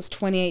thought that it was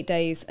 28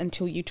 days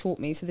until you taught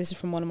me. So this is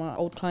from one of my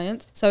old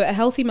clients. So a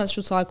healthy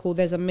menstrual cycle,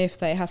 there's a myth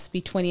that it has to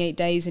be 28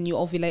 days and you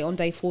ovulate on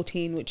day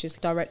 14, which is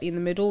directly in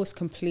the middle. It's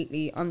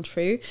completely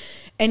untrue.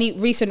 Any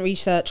recent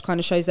research kind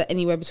of shows that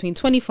anywhere between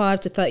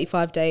 25 to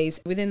 35 days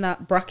within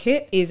that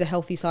bracket is a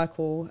healthy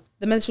cycle.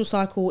 The menstrual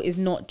cycle is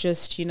not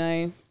just, you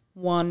know,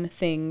 one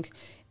thing.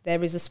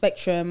 There is a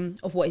spectrum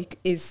of what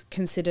is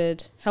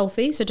considered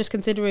healthy. So just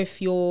consider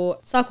if your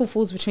cycle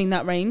falls between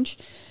that range,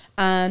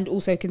 and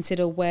also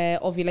consider where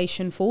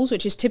ovulation falls,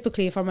 which is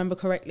typically, if I remember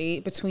correctly,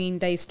 between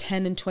days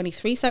 10 and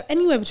 23. So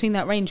anywhere between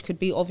that range could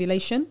be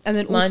ovulation. And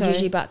then mine's also,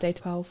 usually about day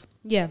 12.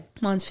 Yeah,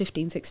 mine's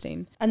 15,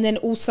 16. And then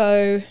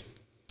also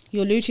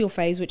your luteal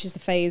phase, which is the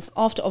phase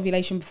after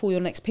ovulation before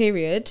your next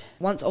period.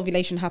 Once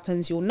ovulation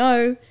happens, you'll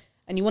know.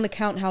 And you want to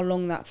count how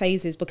long that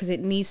phase is, because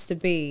it needs to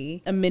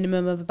be a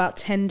minimum of about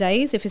 10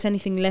 days. If it's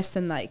anything less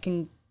than that,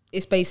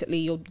 it's basically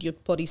your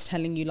body's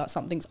telling you like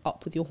something's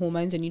up with your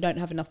hormones and you don't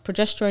have enough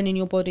progesterone in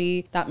your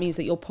body. That means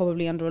that you're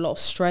probably under a lot of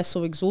stress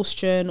or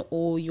exhaustion,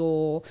 or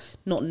you're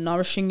not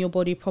nourishing your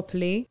body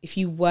properly. If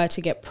you were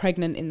to get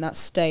pregnant in that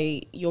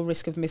state, your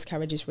risk of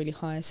miscarriage is really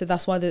high. So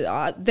that's why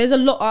there's a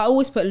lot. I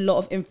always put a lot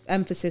of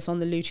emphasis on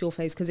the luteal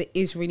phase, because it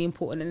is really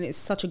important and it's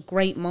such a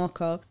great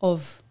marker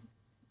of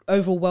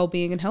overall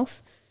well-being and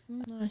health.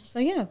 Nice. So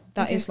yeah,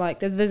 that is like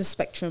there's a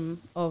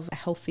spectrum of a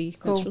healthy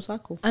menstrual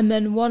cycle. And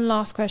then one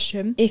last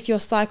question: if you're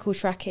cycle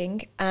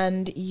tracking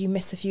and you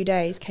miss a few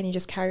days, can you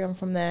just carry on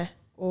from there,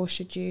 or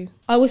should you?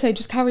 I would say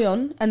just carry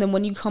on, and then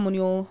when you come on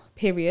your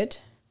period,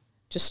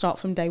 just start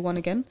from day one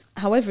again.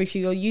 However, if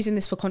you're using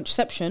this for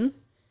contraception,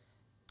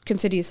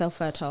 consider yourself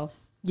fertile.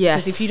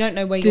 Yes. Because if you don't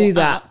know where you're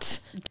at,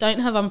 don't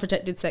have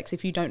unprotected sex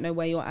if you don't know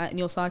where you're at in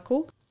your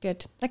cycle.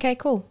 Good. Okay,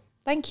 cool.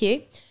 Thank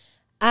you.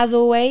 As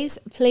always,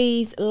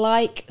 please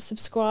like,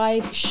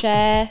 subscribe,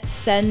 share,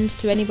 send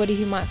to anybody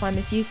who might find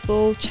this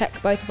useful.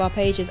 Check both of our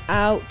pages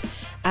out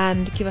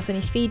and give us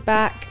any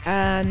feedback.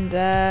 And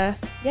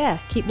yeah,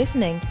 keep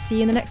listening. See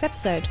you in the next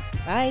episode.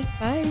 Bye.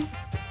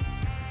 Bye.